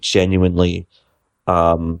something genuinely,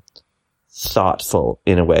 thoughtful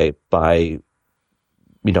in a way by,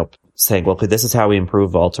 you know, saying, well, this is how we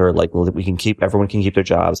improve Walter. Like, everyone can keep their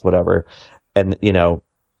jobs, whatever. And, you know,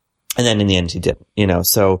 and then in the end he didn't, you know,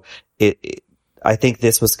 so I think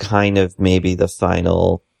this was kind of maybe the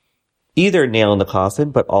final, either nail in the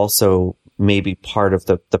coffin, but also maybe part of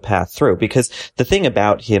the path through. Because the thing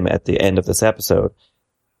about him at the end of this episode,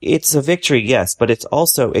 it's a victory, yes, but it's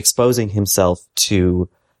also exposing himself to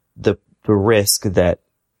the risk that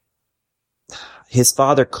his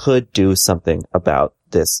father could do something about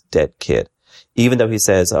this dead kid. Even though he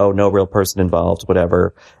says, oh, no real person involved,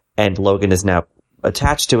 whatever. And Logan is now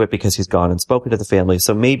attached to it because he's gone and spoken to the family.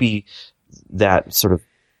 So maybe that sort of,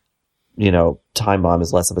 you know, time bomb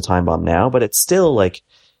is less of a time bomb now, but it's still like,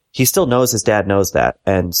 he still knows his dad knows that.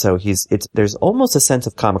 And so there's almost a sense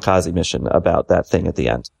of kamikaze mission about that thing at the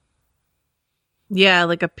end. Yeah,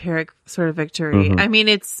 like a Pyrrhic sort of victory. I mean,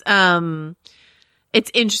 it's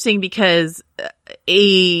interesting because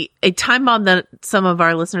a time bomb that some of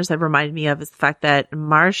our listeners have reminded me of is the fact that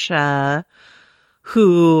Marcia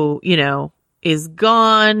who, you know, is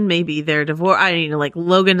gone. Maybe they're divorced. Like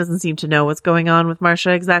Logan doesn't seem to know what's going on with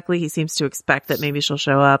Marcia exactly. He seems to expect that maybe she'll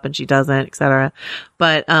show up and she doesn't, etc.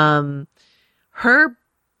 But, her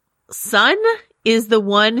son is the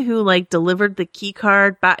one who like delivered the key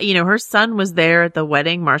card back. You know, her son was there at the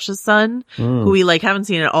wedding, Marcia's son, who we like haven't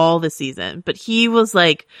seen at all this season, but he was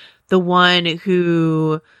like the one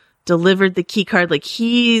who delivered the key card. Like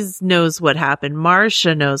he knows what happened.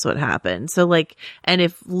 Marcia knows what happened. So like, and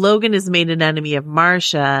if Logan is made an enemy of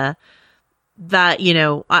Marcia, that, you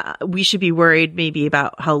know, we should be worried maybe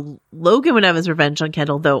about how Logan would have his revenge on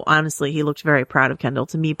Kendall, though honestly, he looked very proud of Kendall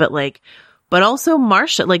to me, but also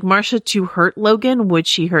Marcia, like Marcia to hurt Logan, would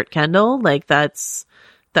she hurt Kendall? Like that's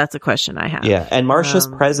a question I have. Yeah. And Marcia's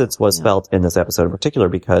presence was felt in this episode in particular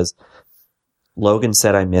because Logan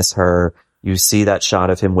said, I miss her. You see that shot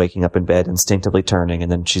of him waking up in bed, instinctively turning,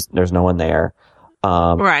 and then there's no one there.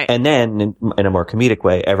 Right. And then in a more comedic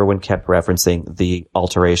way, everyone kept referencing the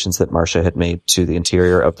alterations that Marcia had made to the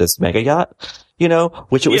interior of this mega yacht, you know,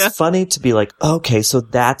 which it was funny to be like, okay, so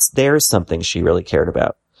there's something she really cared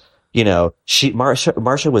about. You know,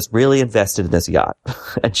 Marcia was really invested in this yacht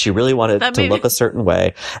and she really wanted to look a certain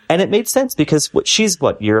way. And it made sense because she's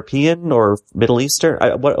European or Middle Eastern?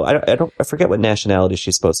 I forget what nationality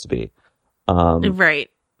she's supposed to be. Right.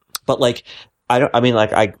 But like, I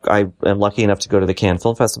am lucky enough to go to the Cannes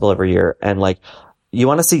Film Festival every year, and like, you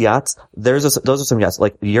want to see yachts? Those are some yachts.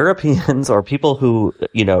 Like Europeans or people who,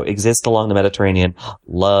 you know, exist along the Mediterranean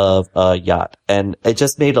love a yacht. And it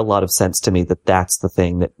just made a lot of sense to me that that's the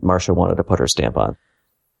thing that Marcia wanted to put her stamp on.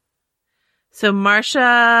 So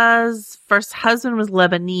Marcia's first husband was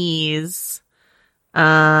Lebanese.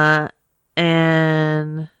 And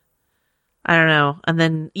I don't know. And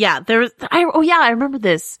then, I remember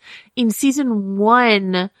this in season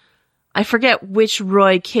 1. I forget which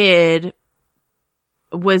Roy kid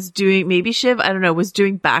was doing, maybe Shiv, I don't know, was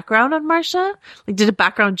doing background on Marcia, like did a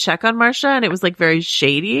background check on Marcia, and it was like very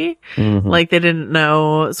shady. Mm-hmm. Like they didn't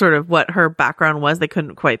know sort of what her background was. They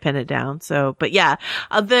couldn't quite pin it down. So, but yeah,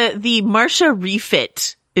 the Marcia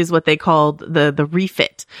refit is what they called the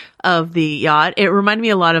refit of the yacht. It reminded me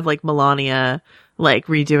a lot of like Melania, like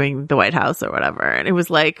redoing the White House or whatever. And it was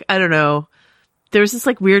like, I don't know, there was this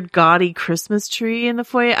like weird gaudy Christmas tree in the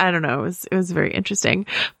foyer. I don't know. It was very interesting.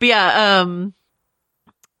 But yeah,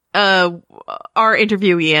 our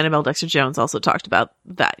interviewee Annabelle Dexter-Jones also talked about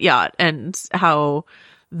that yacht and how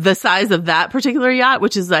the size of that particular yacht,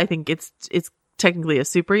 which is, I think it's technically a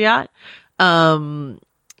super yacht, kind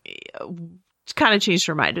of changed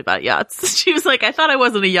her mind about yachts. She was like, I thought I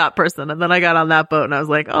wasn't a yacht person. And then I got on that boat and I was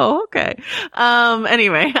like, oh, okay.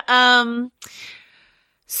 Anyway,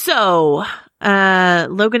 so,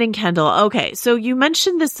 Logan and Kendall. Okay. So you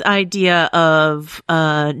mentioned this idea of,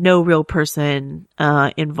 no real person,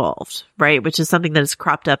 involved, right? Which is something that has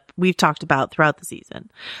cropped up. We've talked about throughout the season.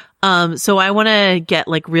 So I want to get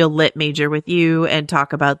like real lit major with you and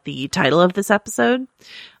talk about the title of this episode,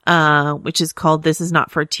 which is called This Is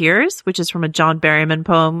Not for Tears, which is from a John Berryman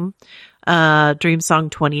poem, Dream Song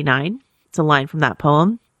 29. It's a line from that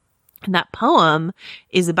poem. And that poem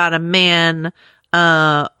is about a man,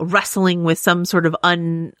 wrestling with some sort of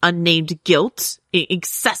unnamed guilt,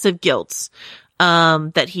 excessive guilt,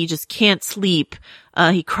 that he just can't sleep.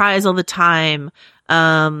 He cries all the time.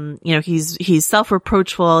 You know, he's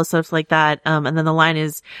self-reproachful, stuff like that. And then the line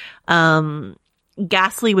is,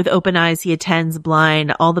 ghastly with open eyes, he attends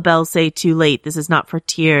blind. All the bells say too late. This is not for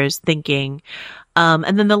tears, thinking.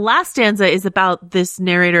 And then the last stanza is about this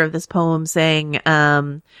narrator of this poem saying,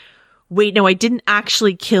 wait, no, I didn't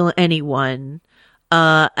actually kill anyone.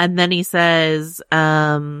 And then he says,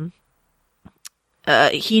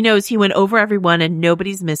 he knows he went over everyone and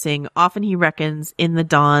nobody's missing. Often he reckons in the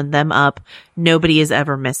dawn them up. Nobody is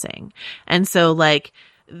ever missing. And so like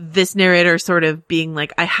this narrator sort of being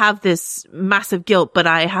like, I have this massive guilt, but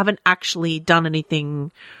I haven't actually done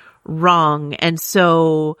anything wrong. And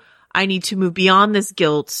so I need to move beyond this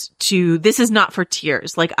guilt to, this is not for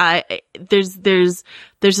tears. Like there's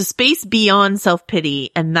a space beyond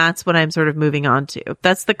self-pity, and that's what I'm sort of moving on to.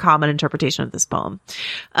 That's the common interpretation of this poem,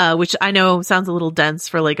 which I know sounds a little dense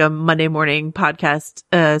for like a Monday morning podcast,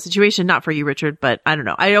 situation. Not for you, Richard, but I don't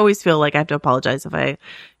know. I always feel like I have to apologize if I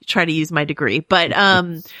try to use my degree, but,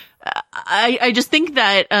 I just think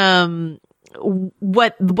that,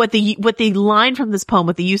 what the line from this poem,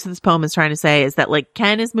 what the use of this poem is trying to say is that like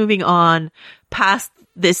Ken is moving on past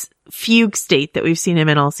this fugue state that we've seen him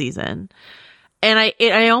in all season. And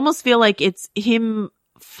I almost feel like it's him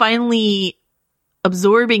finally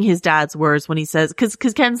absorbing his dad's words when he says, cause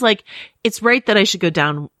Ken's like, it's right that I should go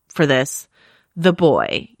down for this. the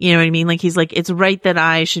boy. You know what I mean? Like, he's like, it's right that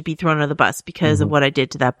I should be thrown under the bus because of what I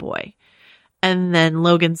did to that boy. And then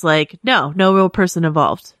Logan's like, no real person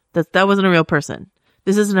involved. That wasn't a real person.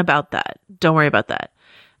 This isn't about that. Don't worry about that.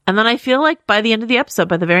 And then I feel like by the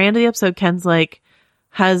very end of the episode, Ken's like,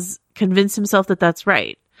 has convinced himself that that's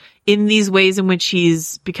right. In these ways in which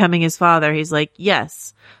he's becoming his father, he's like,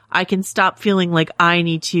 yes, I can stop feeling like I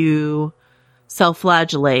need to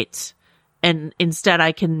self-flagellate, and instead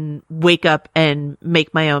I can wake up and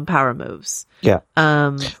make my own power moves. Yeah.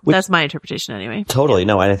 That's my interpretation anyway. Totally.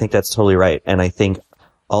 No, and I think that's totally right. And I think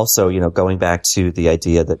also, going back to the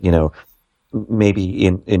idea that, maybe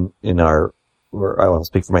in our, or I won't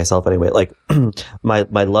speak for myself anyway, like my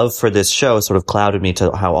love for this show sort of clouded me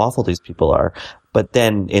to how awful these people are. But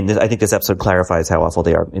then I think this episode clarifies how awful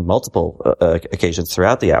they are in multiple occasions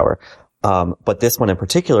throughout the hour. But this one in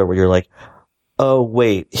particular where you're like, oh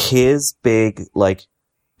wait, his big like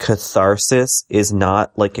catharsis is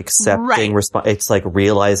not like accepting it's like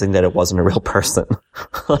realizing that it wasn't a real person.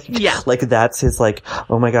 Like that's his like,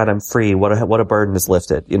 oh my God, I'm free. What a burden is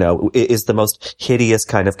lifted. It is the most hideous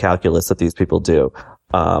kind of calculus that these people do.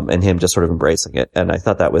 And him just sort of embracing it. And I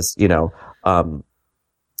thought that was,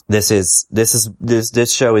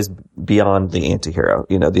 this show is beyond the anti-hero.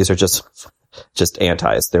 These are just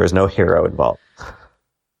antis. There is no hero involved.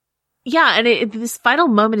 Yeah, and this final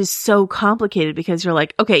moment is so complicated because you're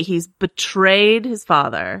like, okay, he's betrayed his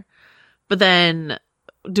father, but then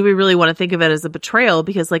do we really want to think of it as a betrayal?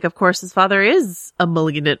 Because, like, of course, his father is a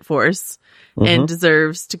malignant force and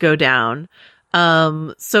deserves to go down.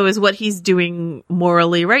 So is what he's doing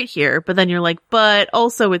morally right here? But then you're like, but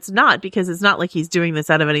also it's not, because it's not like he's doing this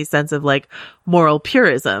out of any sense of like moral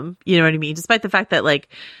purism. You know what I mean? Despite the fact that like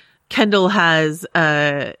Kendall has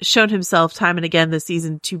shown himself time and again this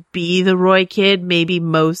season to be the Roy kid, maybe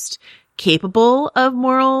most capable of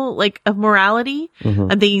morality. I'm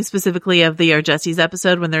thinking specifically of the Jesse's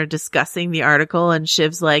episode when they're discussing the article and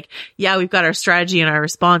Shiv's like, yeah, we've got our strategy and our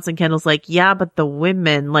response. And Kendall's like, yeah, but the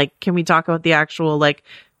women, like, can we talk about the actual like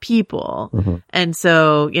people? And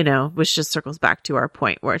so, which just circles back to our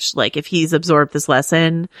point where it's like, if he's absorbed this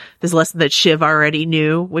lesson that Shiv already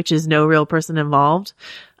knew, which is no real person involved,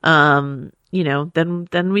 then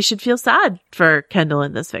we should feel sad for Kendall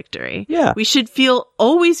in this victory. Yeah. We should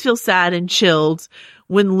always feel sad and chilled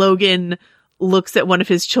when Logan looks at one of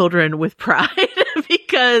his children with pride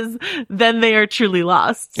because then they are truly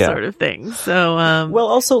lost, sort of thing. So, well,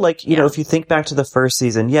 also like, if you think back to the first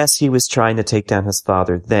season, yes, he was trying to take down his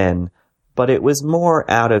father then, but it was more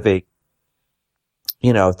out of a,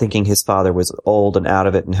 thinking his father was old and out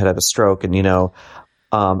of it and had a stroke and,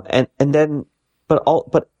 and then,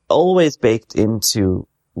 but always baked into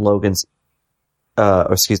Logan's,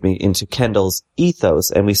 into Kendall's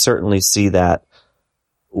ethos. And we certainly see that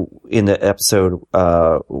in the episode,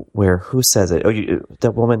 where who says it?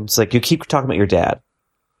 That woman's like, you keep talking about your dad,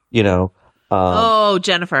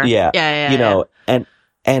 Jennifer. Yeah.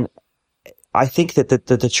 And I think that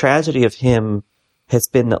the tragedy of him has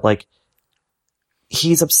been that like,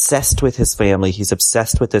 he's obsessed with his family. He's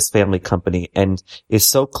obsessed with this family company and is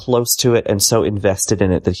so close to it and so invested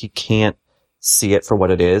in it that he can't see it for what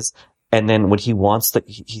it is. And then when he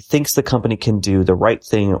thinks the company can do the right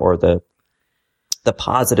thing or the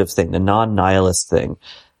positive thing, the non-nihilist thing.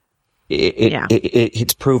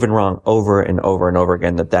 It's proven wrong over and over and over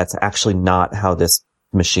again that that's actually not how this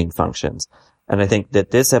machine functions. And I think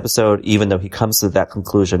that this episode, even though he comes to that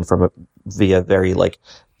conclusion via very like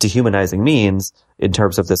dehumanizing means in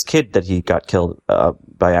terms of this kid that he got killed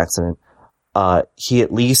by accident, he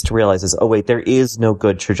at least realizes, oh wait, there is no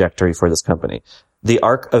good trajectory for this company. The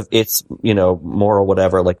arc of its, moral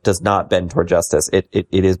whatever, like does not bend toward justice. It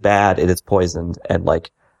is bad. It is poisoned. And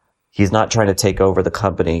like, he's not trying to take over the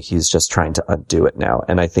company. He's just trying to undo it now.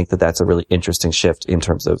 And I think that that's a really interesting shift in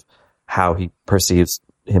terms of how he perceives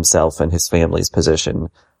himself and his family's position,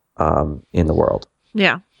 in the world.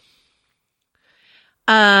 Yeah.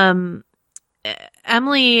 Emily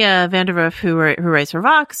Vanderwerf, who writes for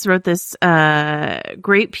Vox, wrote this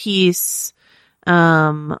great piece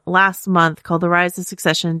last month called The Rise of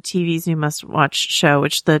Succession, TV's New Must-Watch Show,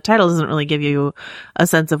 which the title doesn't really give you a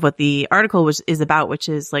sense of what the article is about, which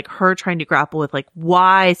is like her trying to grapple with like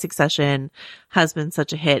why Succession has been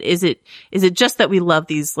such a hit. Is it just that we love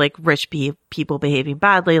these like rich people behaving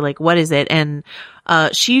badly? Like what is it? And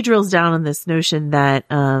she drills down on this notion that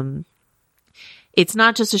it's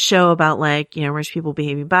not just a show about like, rich people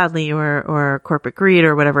behaving badly or corporate greed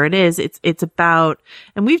or whatever it is. It's about,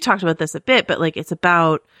 and we've talked about this a bit, but like it's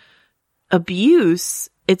about abuse.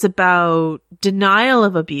 It's about denial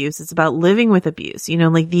of abuse. It's about living with abuse.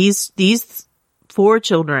 Like these 4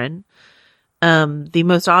 children, the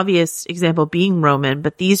most obvious example being Roman,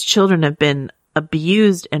 but these children have been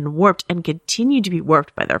abused and warped and continue to be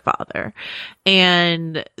warped by their father.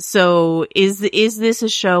 And so is this a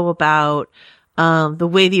show about the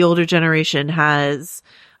way the older generation has,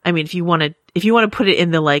 I mean, if you want to put it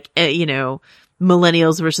in the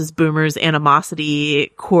millennials versus boomers animosity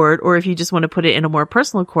court, or if you just want to put it in a more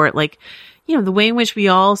personal court, the way in which we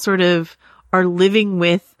all sort of are living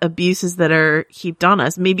with abuses that are heaped on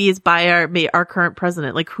us. Maybe it's by our current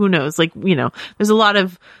president. Who knows? There's a lot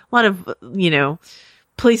of,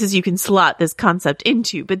 places you can slot this concept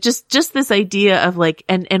into, but just this idea of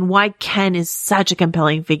and why Ken is such a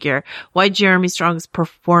compelling figure, why Jeremy Strong's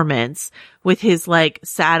performance with his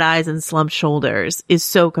sad eyes and slumped shoulders is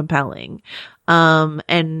so compelling.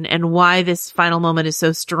 And why this final moment is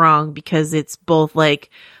so strong, because it's both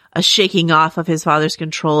a shaking off of his father's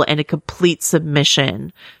control and a complete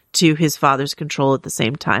submission to his father's control at the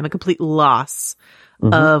same time, a complete loss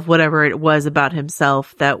of whatever it was about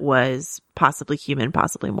himself that was possibly human,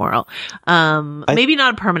 possibly moral. Maybe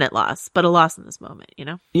not a permanent loss, but a loss in this moment,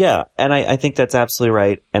 Yeah. And I think that's absolutely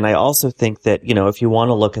right. And I also think that, if you want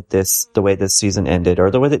to look at this, the way this season ended,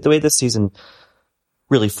 or the way this season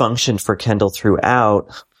really functioned for Kendall throughout,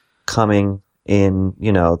 coming in,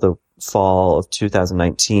 the fall of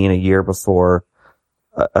 2019, a year before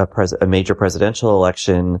a major presidential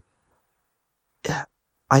election,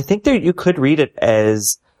 I think you could read it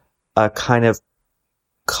as a kind of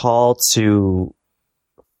call to,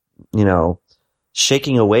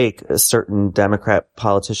 shaking awake certain Democrat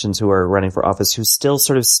politicians who are running for office, who still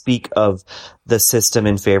sort of speak of the system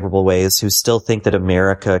in favorable ways, who still think that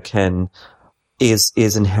America is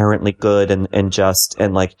inherently good and just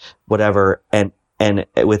and whatever, and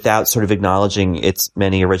without sort of acknowledging its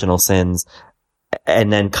many original sins,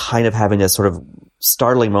 and then kind of having this sort of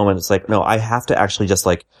startling moment. It's no, I have to actually just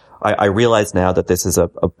I realize now that this is a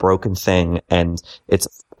broken thing, and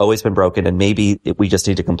it's always been broken, and maybe we just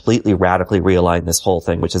need to completely radically realign this whole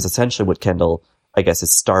thing, which is essentially what Kendall, I guess,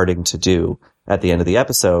 is starting to do at the end of the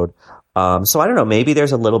episode. So I don't know, maybe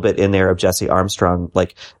there's a little bit in there of Jesse Armstrong,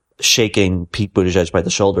 shaking Pete Buttigieg by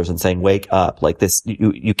the shoulders and saying, wake up, this,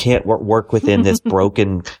 you can't work within this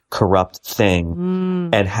broken, corrupt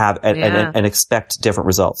thing and expect different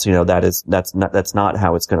results. That's not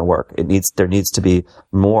how it's going to work. There needs to be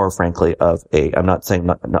more, frankly, of I'm not saying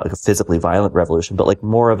not a physically violent revolution, but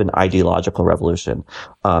more of an ideological revolution,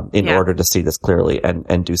 in order to see this clearly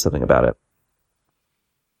and do something about it.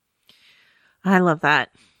 I love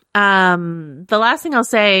that. The last thing I'll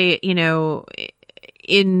say,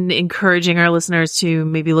 in encouraging our listeners to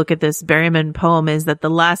maybe look at this Berryman poem, is that the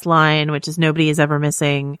last line, which is "nobody is ever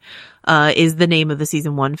missing," is the name of the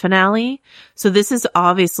season 1 finale. So this is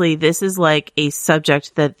a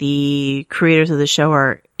subject that the creators of the show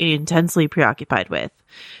are intensely preoccupied with,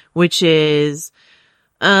 which is,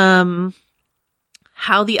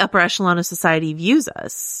 how the upper echelon of society views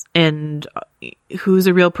us, and who's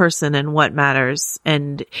a real person and what matters.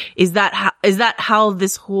 And is that how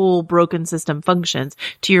this whole broken system functions?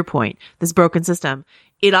 To your point, this broken system,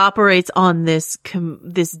 it operates on this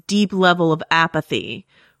deep level of apathy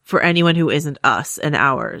for anyone who isn't us and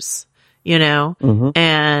ours,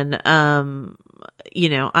 and,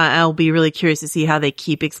 I'll be really curious to see how they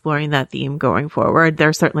keep exploring that theme going forward.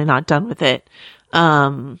 They're certainly not done with it.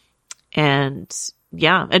 And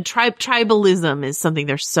tribalism is something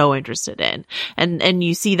they're so interested in. And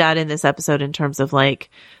you see that in this episode in terms of the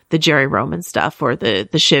Jerry Roman stuff, or the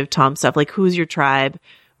Shiv Tom stuff. Who's your tribe?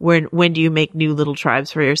 When do you make new little tribes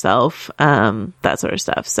for yourself? That sort of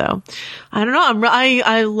stuff. So I don't know.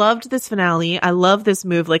 I loved this finale. I love this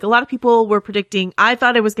move. A lot of people were predicting, I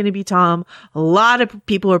thought it was going to be Tom. A lot of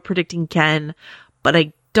people were predicting Ken, but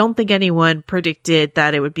I don't think anyone predicted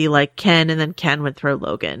that it would be Ken, and then Ken would throw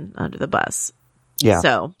Logan under the bus. Yeah.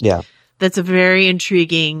 So yeah, that's a very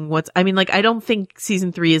intriguing. I don't think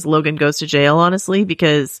season 3 is Logan goes to jail, honestly,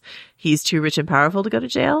 because he's too rich and powerful to go to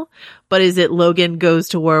jail. But is it Logan goes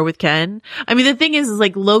to war with Ken? The thing is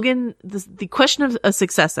Logan, the question of a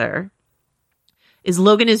successor is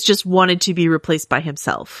Logan has just wanted to be replaced by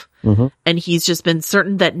himself. Mm-hmm. And he's just been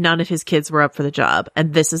certain that none of his kids were up for the job.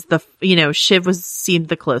 And this is Shiv seemed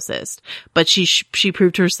the closest, but she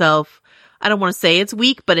proved herself, I don't want to say it's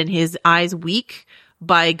weak, but in his eyes weak,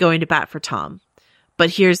 by going to bat for Tom. But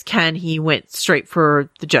here's Ken, he went straight for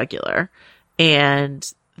the jugular.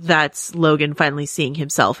 And that's Logan finally seeing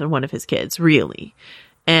himself in one of his kids, really.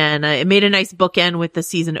 And it made a nice bookend with the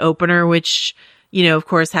season opener, which, of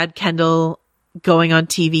course, had Kendall going on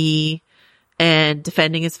TV and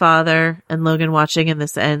defending his father, and Logan watching. And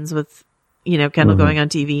this ends with, Kendall going on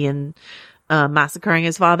TV and massacring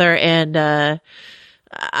his father. And,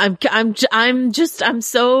 I'm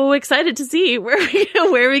so excited to see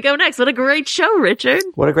where we go next. What a great show, Richard.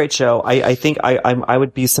 What a great show. I think I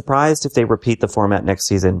would be surprised if they repeat the format next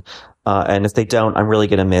season. And if they don't, I'm really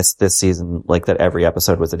going to miss this season, like that every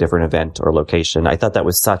episode was a different event or location. I thought that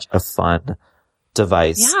was such a fun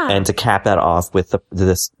device. Yeah. And to cap that off with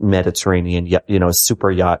this Mediterranean,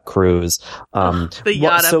 super yacht cruise. The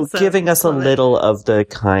yacht so episode. giving us a little of the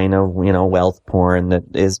kind of, wealth porn that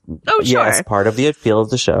is, yes, part of the appeal of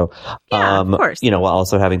the show. Yeah, of course. While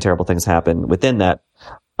also having terrible things happen within that.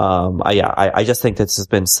 I just think this has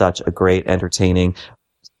been such a great, entertaining,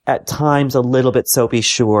 at times a little bit soapy,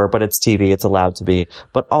 sure, but it's TV, it's allowed to be,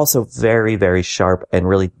 but also very, very sharp and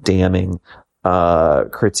really damning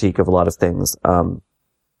critique of a lot of things.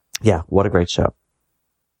 What a great show.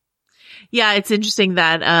 Yeah, it's interesting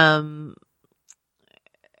that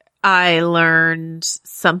I learned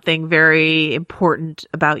something very important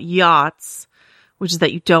about yachts, which is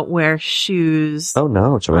that you don't wear shoes. Oh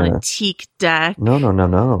no, Joanna. On a teak deck.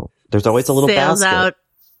 No. There's always a little basket.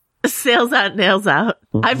 Sails out, nails out.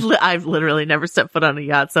 Mm-hmm. I've literally never stepped foot on a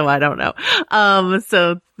yacht, so I don't know.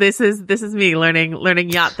 So this is me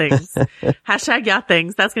learning yacht things. Hashtag yacht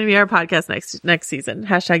things. That's going to be our podcast next season.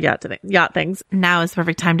 Hashtag yacht things. Now is the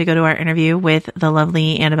perfect time to go to our interview with the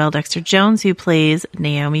lovely Annabelle Dexter Jones, who plays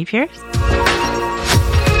Naomi Pierce.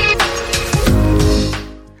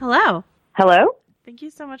 Hello. Hello. Thank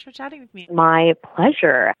you so much for chatting with me. My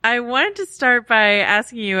pleasure. I wanted to start by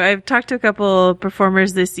asking you, I've talked to a couple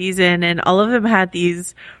performers this season, and all of them had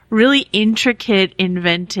these really intricate,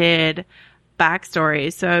 invented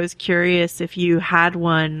backstories. So I was curious if you had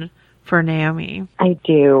one for Naomi. I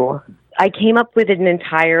do. I came up with an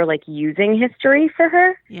entire, using history for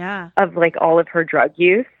her. Yeah. Of, all of her drug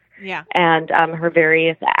use. Yeah. And her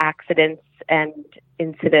various accidents and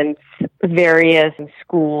incidents, various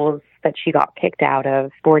schools that she got kicked out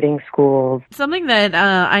of, boarding schools. Something that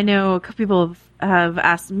I know a couple people have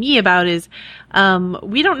asked me about is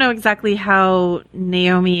we don't know exactly how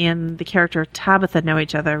Naomi and the character Tabitha know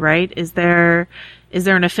each other, right? Is there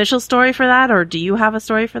an official story for that, or do you have a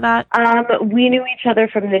story for that? We knew each other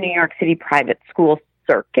from the New York City private school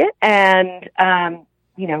circuit, and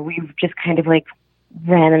we've just kind of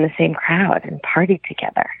ran in the same crowd and partied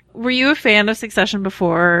together. Were you a fan of Succession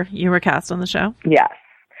before you were cast on the show? Yes.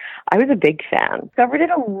 I was a big fan. Discovered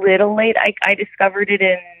it a little late. I discovered it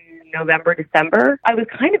in November, December. I was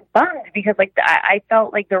kind of bummed because I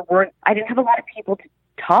felt like I didn't have a lot of people to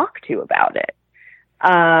talk to about it.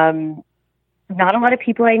 Not a lot of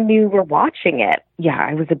people I knew were watching it. Yeah,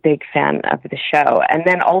 I was a big fan of the show. And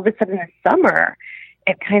then all of a sudden this summer,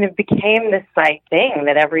 it kind of became this thing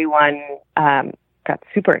that everyone got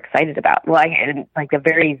super excited about. Well, a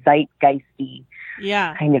very zeitgeisty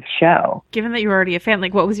kind of show. Given that you were already a fan,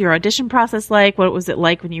 what was your audition process like? What was it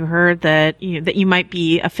like when you heard that you might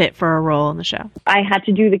be a fit for a role in the show? I had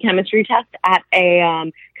to do the chemistry test at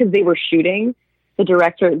because they were shooting. The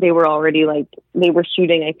director, they were already they were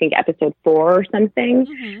shooting, I think, episode 4 or something.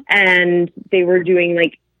 Mm-hmm. And they were doing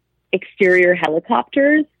exterior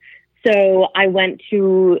helicopters. So I went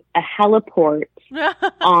to a heliport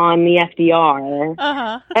on the FDR.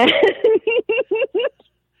 Uh-huh. And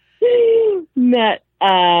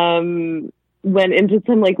went into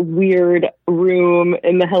some weird room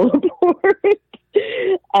in the heliport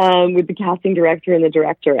with the casting director and the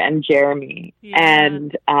director and Jeremy. Yeah.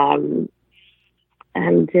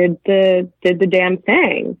 And did the damn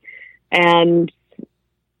thing. And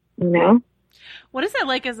what is that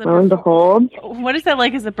like as what is that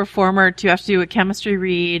like as a performer to have to do a chemistry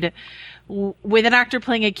read with an actor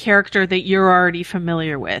playing a character that you're already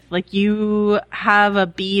familiar with? You have a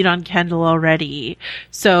bead on Kendall already.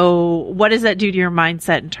 So what does that do to your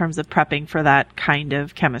mindset in terms of prepping for that kind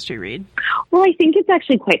of chemistry read? Well, I think it's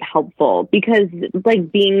actually quite helpful because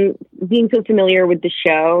being so familiar with the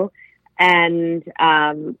show, and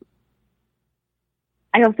I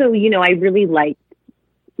also, I really liked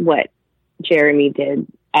what Jeremy did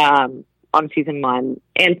on season 1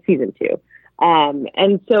 and season 2.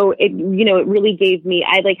 And so it, it really gave me,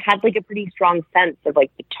 I had a pretty strong sense of the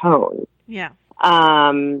tone. Yeah.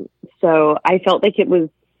 So I felt like it was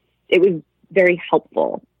very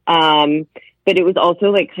helpful. But it was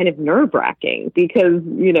also kind of nerve wracking because,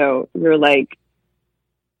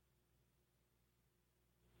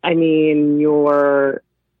 you're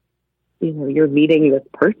you're meeting this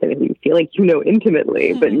person and you feel like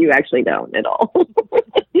intimately, but you actually don't at all.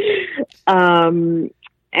 And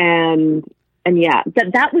yeah,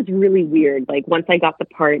 that was really weird. Once I got the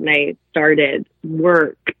part and I started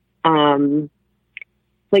work,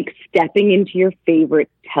 like stepping into your favorite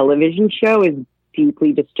television show is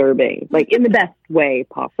deeply disturbing, like in the best way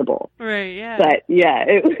possible. Right. Yeah. But yeah,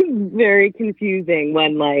 it was very confusing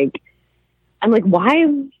when like, I'm like, why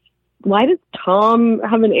does Tom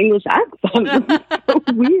have an English accent? It's so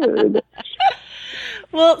weird.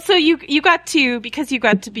 Well, so you got to, because you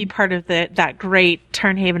got to be part of that great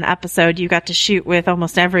Turnhaven episode, you got to shoot with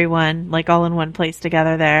almost everyone, like all in one place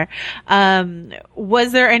together there.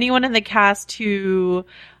 Was there anyone in the cast who,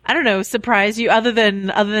 I don't know, surprised you other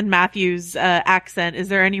than Matthew's accent? Is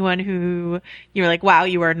there anyone who you were like, wow,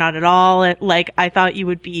 you are not at all like I thought you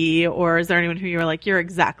would be? Or is there anyone who you were like, you're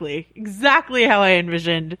exactly how I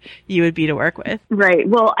envisioned you would be to work with? Right.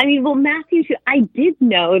 Well, I mean, Matthew, I did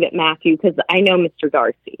know that Matthew, because I know Mr.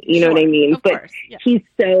 Darcy, you know what I mean? Of course, yeah.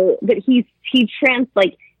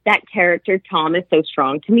 Like that character, Tom, is so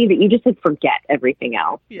strong to me that you just like forget everything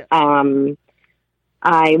else. Yeah.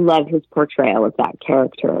 I love his portrayal of that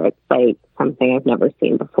character. It's like something I've never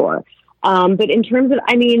seen before. But in terms of,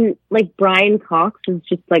 I mean, like Brian Cox is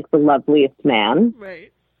just like the loveliest man.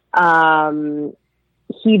 Right.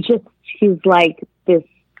 He's like this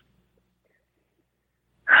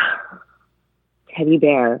teddy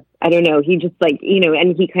bear. I don't know. He just like, you know,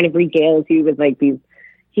 and he kind of regales you with like he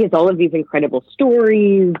has all of these incredible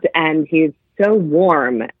stories, and he's so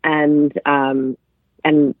warm and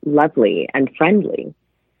lovely and friendly.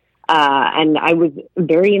 And I was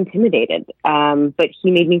very intimidated. But he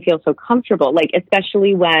made me feel so comfortable, like,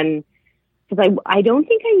 especially because I don't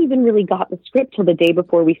think I even really got the script till the day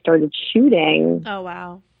before we started shooting. Oh,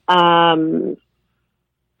 wow. So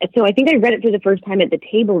I think I read it for the first time at the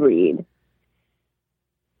table read.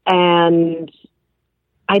 And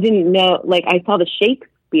I didn't know, like, I saw the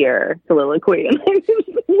Shakespeare soliloquy, and I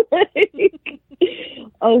was like,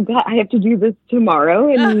 oh God, I have to do this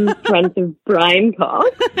tomorrow in front of Brian Cox.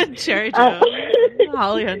 Cherry Joe.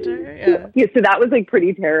 Holly Hunter. Yeah, so that was like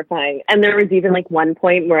pretty terrifying. And there was even like one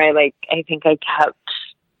point where I think I kept,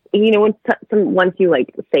 you know, once you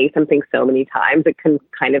like say something so many times, it can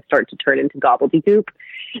kind of start to turn into gobbledygook.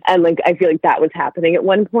 And like, I feel like that was happening at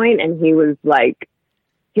one point, and he was like,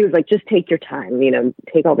 just take your time, you know,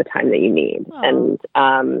 take all the time that you need. Aww.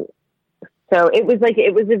 And, so it was like,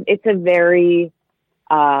 it's a very,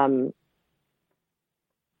 I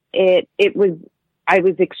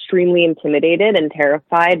was extremely intimidated and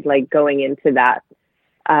terrified, like going into that,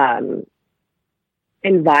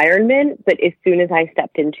 environment. But as soon as I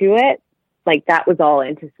stepped into it, like that was all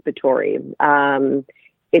anticipatory.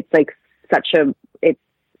 It's like such a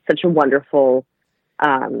wonderful,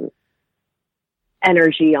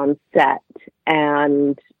 energy on set,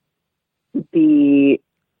 and the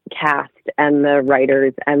cast and the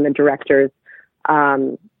writers and the directors are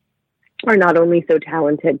not only so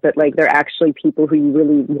talented, but like they're actually people who you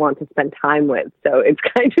really want to spend time with. So it's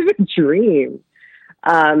kind of a dream.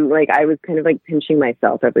 Like I was kind of like pinching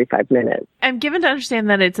myself every 5 minutes. I'm given to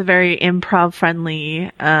understand that it's a very improv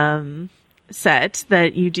friendly set,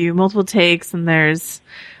 that you do multiple takes, and there's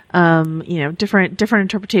you know, different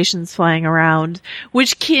interpretations flying around,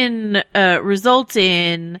 which can result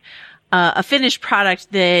in a finished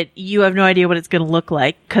product that you have no idea what it's going to look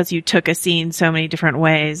like because you took a scene so many different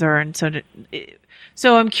ways, so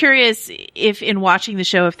I'm curious if in watching the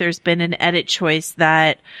show, if there's been an edit choice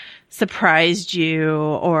that surprised you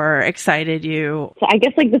or excited you. So I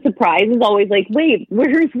guess like the surprise is always like, wait,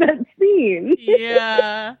 where's that scene?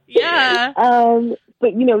 Yeah.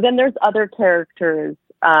 But you know, then there's other characters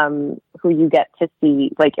who you get to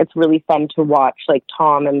see. Like it's really fun to watch, like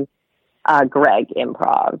Tom and Greg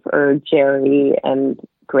improv, or Jerry and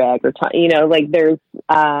Greg, or Tom, you know, like there's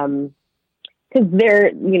because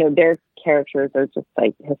their characters are just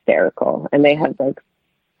like hysterical, and they have like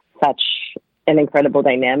such an incredible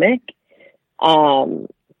dynamic.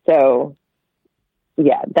 So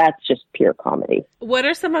yeah, that's just pure comedy. What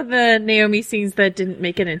are some of the Naomi scenes that didn't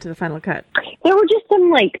make it into the final cut? There were just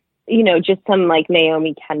some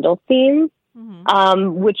Naomi Kendall scenes,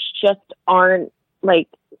 which just aren't like,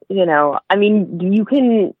 you know, I mean, you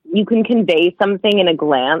can convey something in a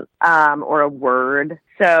glance, or a word.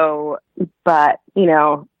 So, but you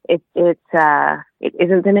know, it isn't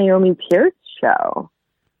the Naomi Pierce show,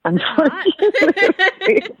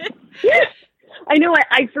 unfortunately. I know,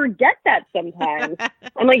 I forget that sometimes.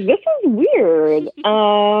 I'm like, this is weird.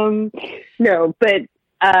 No, but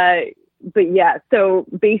yeah, so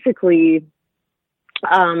basically,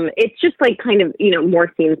 it's just like kind of, you know,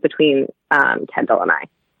 more scenes between Kendall and I.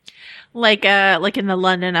 Like in the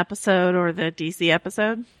London episode or the DC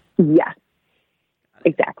episode? Yes,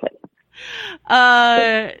 exactly.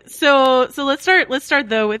 So let's start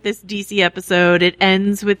though with this DC episode. It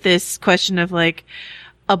ends with this question of like,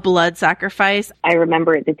 a blood sacrifice. I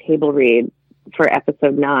remember at the table read for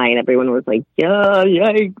episode 9, everyone was like, yeah,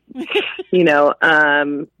 yikes. You know,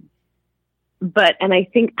 but, and I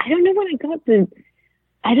think, I don't know when I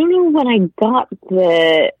got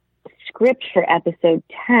the script for episode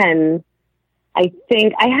 10. I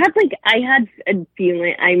think I had a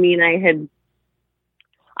feeling, I had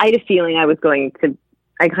a feeling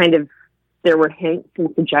there were hints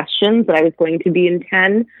and suggestions that I was going to be in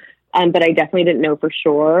 10, but I definitely didn't know for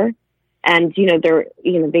sure. And,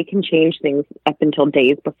 they can change things up until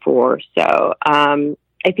days before. So, I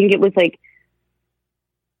think it was like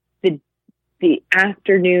the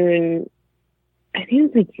afternoon, I think it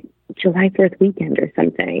was like July 4th weekend or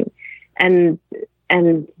something. And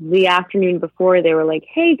the afternoon before, they were like,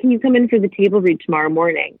 hey, can you come in for the table read tomorrow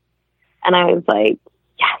morning? And I was like,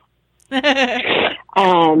 yes.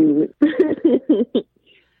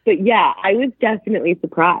 But yeah, I was definitely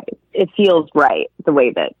surprised. It feels right the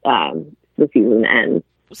way that the season ends.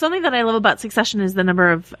 Something that I love about Succession is the number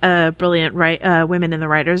of brilliant women in the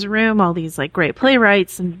writers' room, all these like great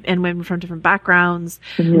playwrights and women from different backgrounds.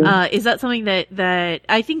 Mm-hmm. Is that something that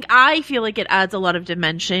I feel like it adds a lot of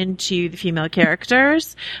dimension to the female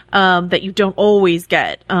characters that you don't always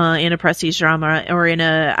get in a prestige drama or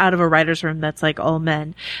out of a writers' room that's like all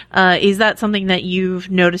men. Is that something that you've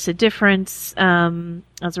noticed a difference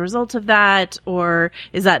as a result of that, or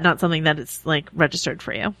is that not something that is like registered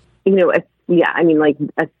for you? Yeah, I mean, like,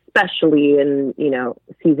 especially in,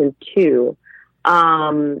 season 2,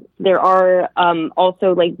 there are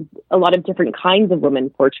also, like, a lot of different kinds of women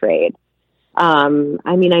portrayed. Will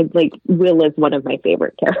is one of my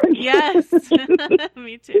favorite characters. Yes,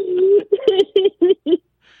 me too.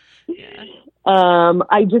 Yeah.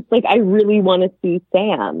 I really want to see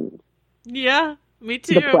Sam. Yeah, me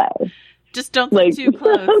too. The play. Just don't sit too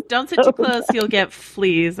close. Don't sit too close. You'll get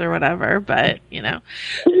fleas or whatever. But,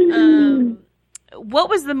 what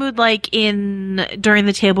was the mood like during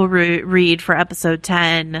the table read for episode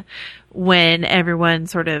 10 when everyone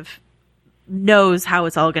sort of knows how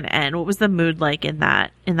it's all going to end? What was the mood like in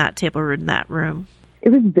that table read in that room?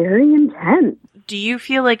 It was very intense. Do you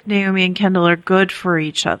feel like Naomi and Kendall are good for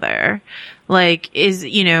each other? Like,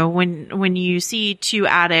 when you see two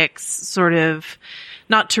addicts sort of,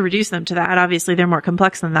 not to reduce them to that, obviously they're more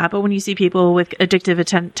complex than that, but when you see people with addictive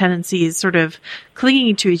tendencies sort of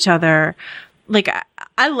clinging to each other, like,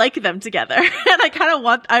 I like them together and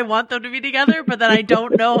I want them to be together, but then I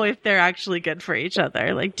don't know if they're actually good for each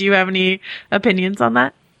other. Like, do you have any opinions on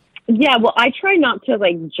that? Yeah, well, I try not to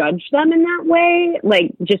like judge them in that way,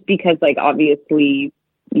 like, just because, like, obviously,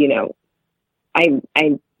 I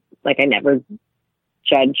never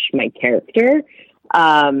judge my character.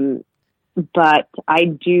 But I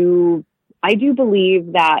do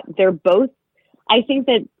believe that they're both, I think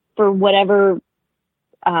that for whatever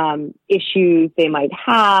issues they might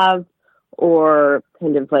have, or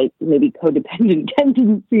kind of like maybe codependent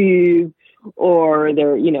tendencies, or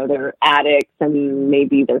they're addicts and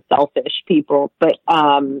maybe they're selfish people. But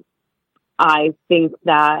I think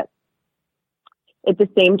that at the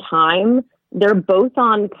same time, they're both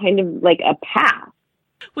on kind of like a path.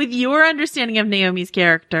 With your understanding of Naomi's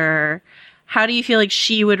character, how do you feel like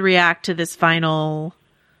she would react to this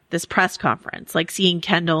press conference? Like, seeing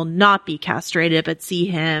Kendall not be castrated, but see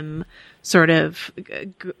him sort of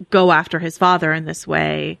go after his father in this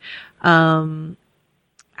way. Is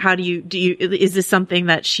this something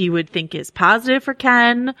that she would think is positive for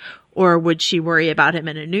Ken, or would she worry about him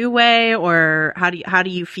in a new way? Or how do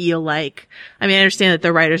you feel like, I mean, I understand that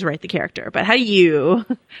the writers write the character, but how do you,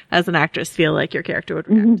 as an actress, feel like your character would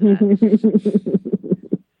react to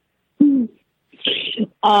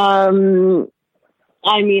that?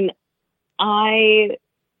 I mean, I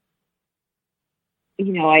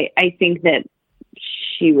think that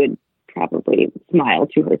she would probably smile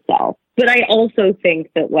to herself, but I also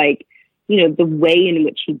think that, like, the way in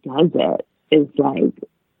which she does it is like,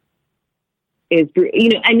 I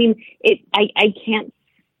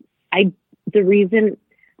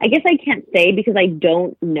guess I can't say because I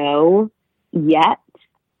don't know yet,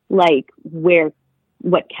 like,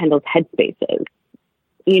 what Kendall's headspace is,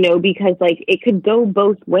 because, like, it could go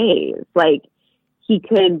both ways. Like, he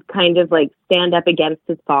could kind of like stand up against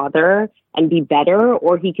his father and be better,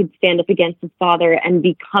 or he could stand up against his father and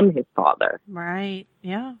become his father. Right.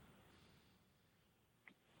 Yeah.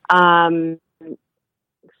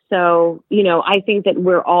 So, I think that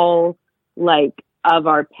we're all like of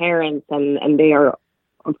our parents, and they are,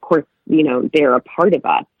 of course, they're a part of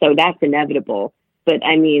us. So that's inevitable. But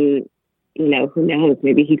I mean, who knows?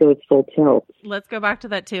 Maybe he goes full tilt. Let's go back to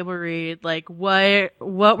that table read. Like, what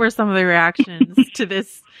were some of the reactions to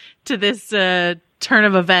this turn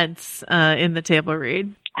of events in the table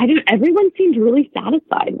read. Everyone seemed really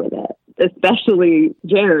satisfied with it, especially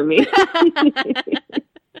Jeremy.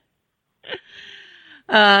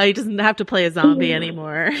 He doesn't have to play a zombie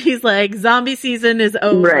anymore. He's like, zombie season is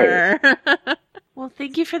over. Right. Well,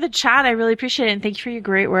 thank you for the chat. I really appreciate it. And thank you for your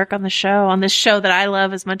great work on this show that I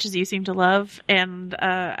love as much as you seem to love. And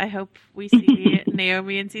I hope we see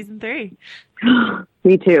Naomi in season 3.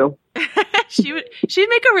 Me too. She'd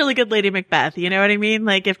make a really good Lady Macbeth. You know what I mean?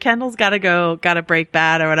 Like if Kendall's gotta break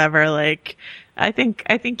bad or whatever, like I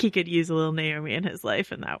think he could use a little Naomi in his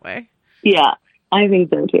life in that way. Yeah, I think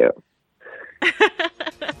so too.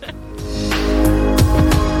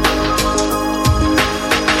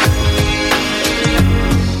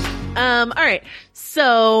 All right.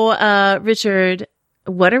 So, Richard,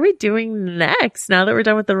 what are we doing next now that we're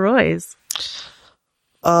done with the Roys?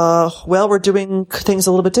 Well, we're doing things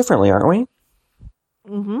a little bit differently, aren't we?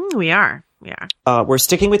 Mm-hmm. We are. We're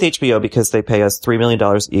sticking with HBO because they pay us $3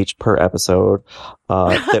 million each per episode,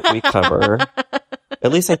 that we cover.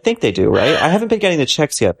 At least I think they do, right? I haven't been getting the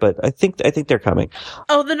checks yet, but I think they're coming.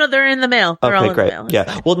 Oh, no, they're in the mail. They're all in great. The mail.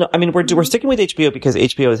 Yeah. Well, no, I mean, we're sticking with HBO because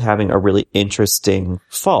HBO is having a really interesting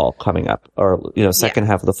fall coming up, or, second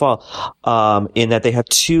half of the fall, in that they have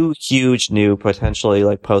 2 huge new, potentially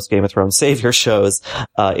like post Game of Thrones savior shows,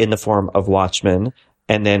 in the form of Watchmen.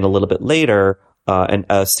 And then a little bit later,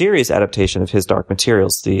 a series adaptation of his Dark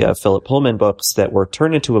Materials, the Philip Pullman books that were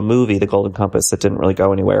turned into a movie, The Golden Compass, that didn't really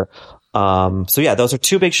go anywhere. So yeah, those are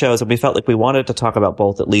 2 big shows, and we felt like we wanted to talk about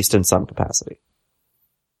both, at least in some capacity.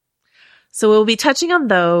 So we'll be touching on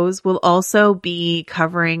those. We'll also be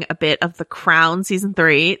covering a bit of The Crown season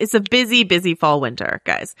 3. It's a busy, busy fall winter,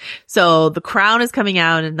 guys. So The Crown is coming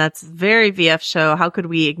out, and that's a very VF show. How could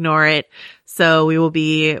we ignore it? So we will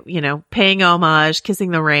be, paying homage,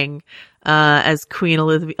 kissing the ring, as Queen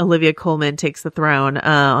Olivia Colman takes the throne,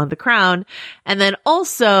 on The Crown. And then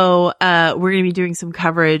also, we're going to be doing some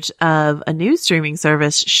coverage of a new streaming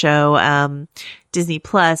service show, Disney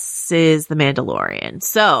Plus's The Mandalorian.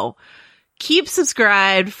 So keep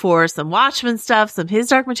subscribed for some Watchmen stuff, some His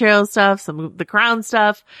Dark Materials stuff, some The Crown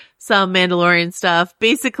stuff, some Mandalorian stuff.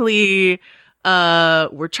 Basically,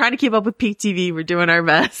 we're trying to keep up with Peak TV. We're doing our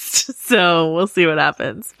best. So we'll see what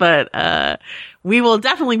happens. But, we will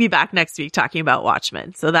definitely be back next week talking about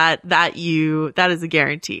Watchmen. So that is a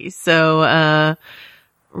guarantee. So,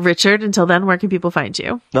 Richard, until then, where can people find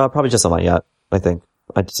you? No, probably just on my yacht, I think.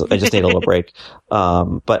 I just need a little break.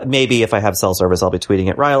 But maybe if I have cell service, I'll be tweeting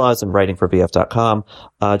at Rylaws and writing for VF.com.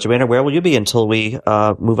 Joanna, where will you be until we,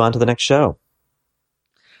 move on to the next show?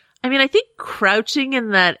 I mean, I think crouching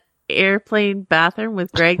in that airplane bathroom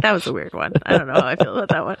with Greg, that was a weird one. I don't know how I feel about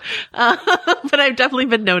that one. But I've definitely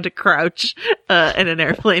been known to crouch in an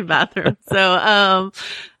airplane bathroom. So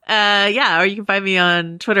or you can find me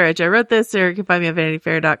on Twitter at JWroteThis, or you can find me at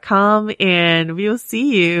VanityFair.com, and we will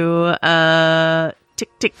see you tick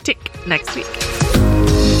tick tick next week.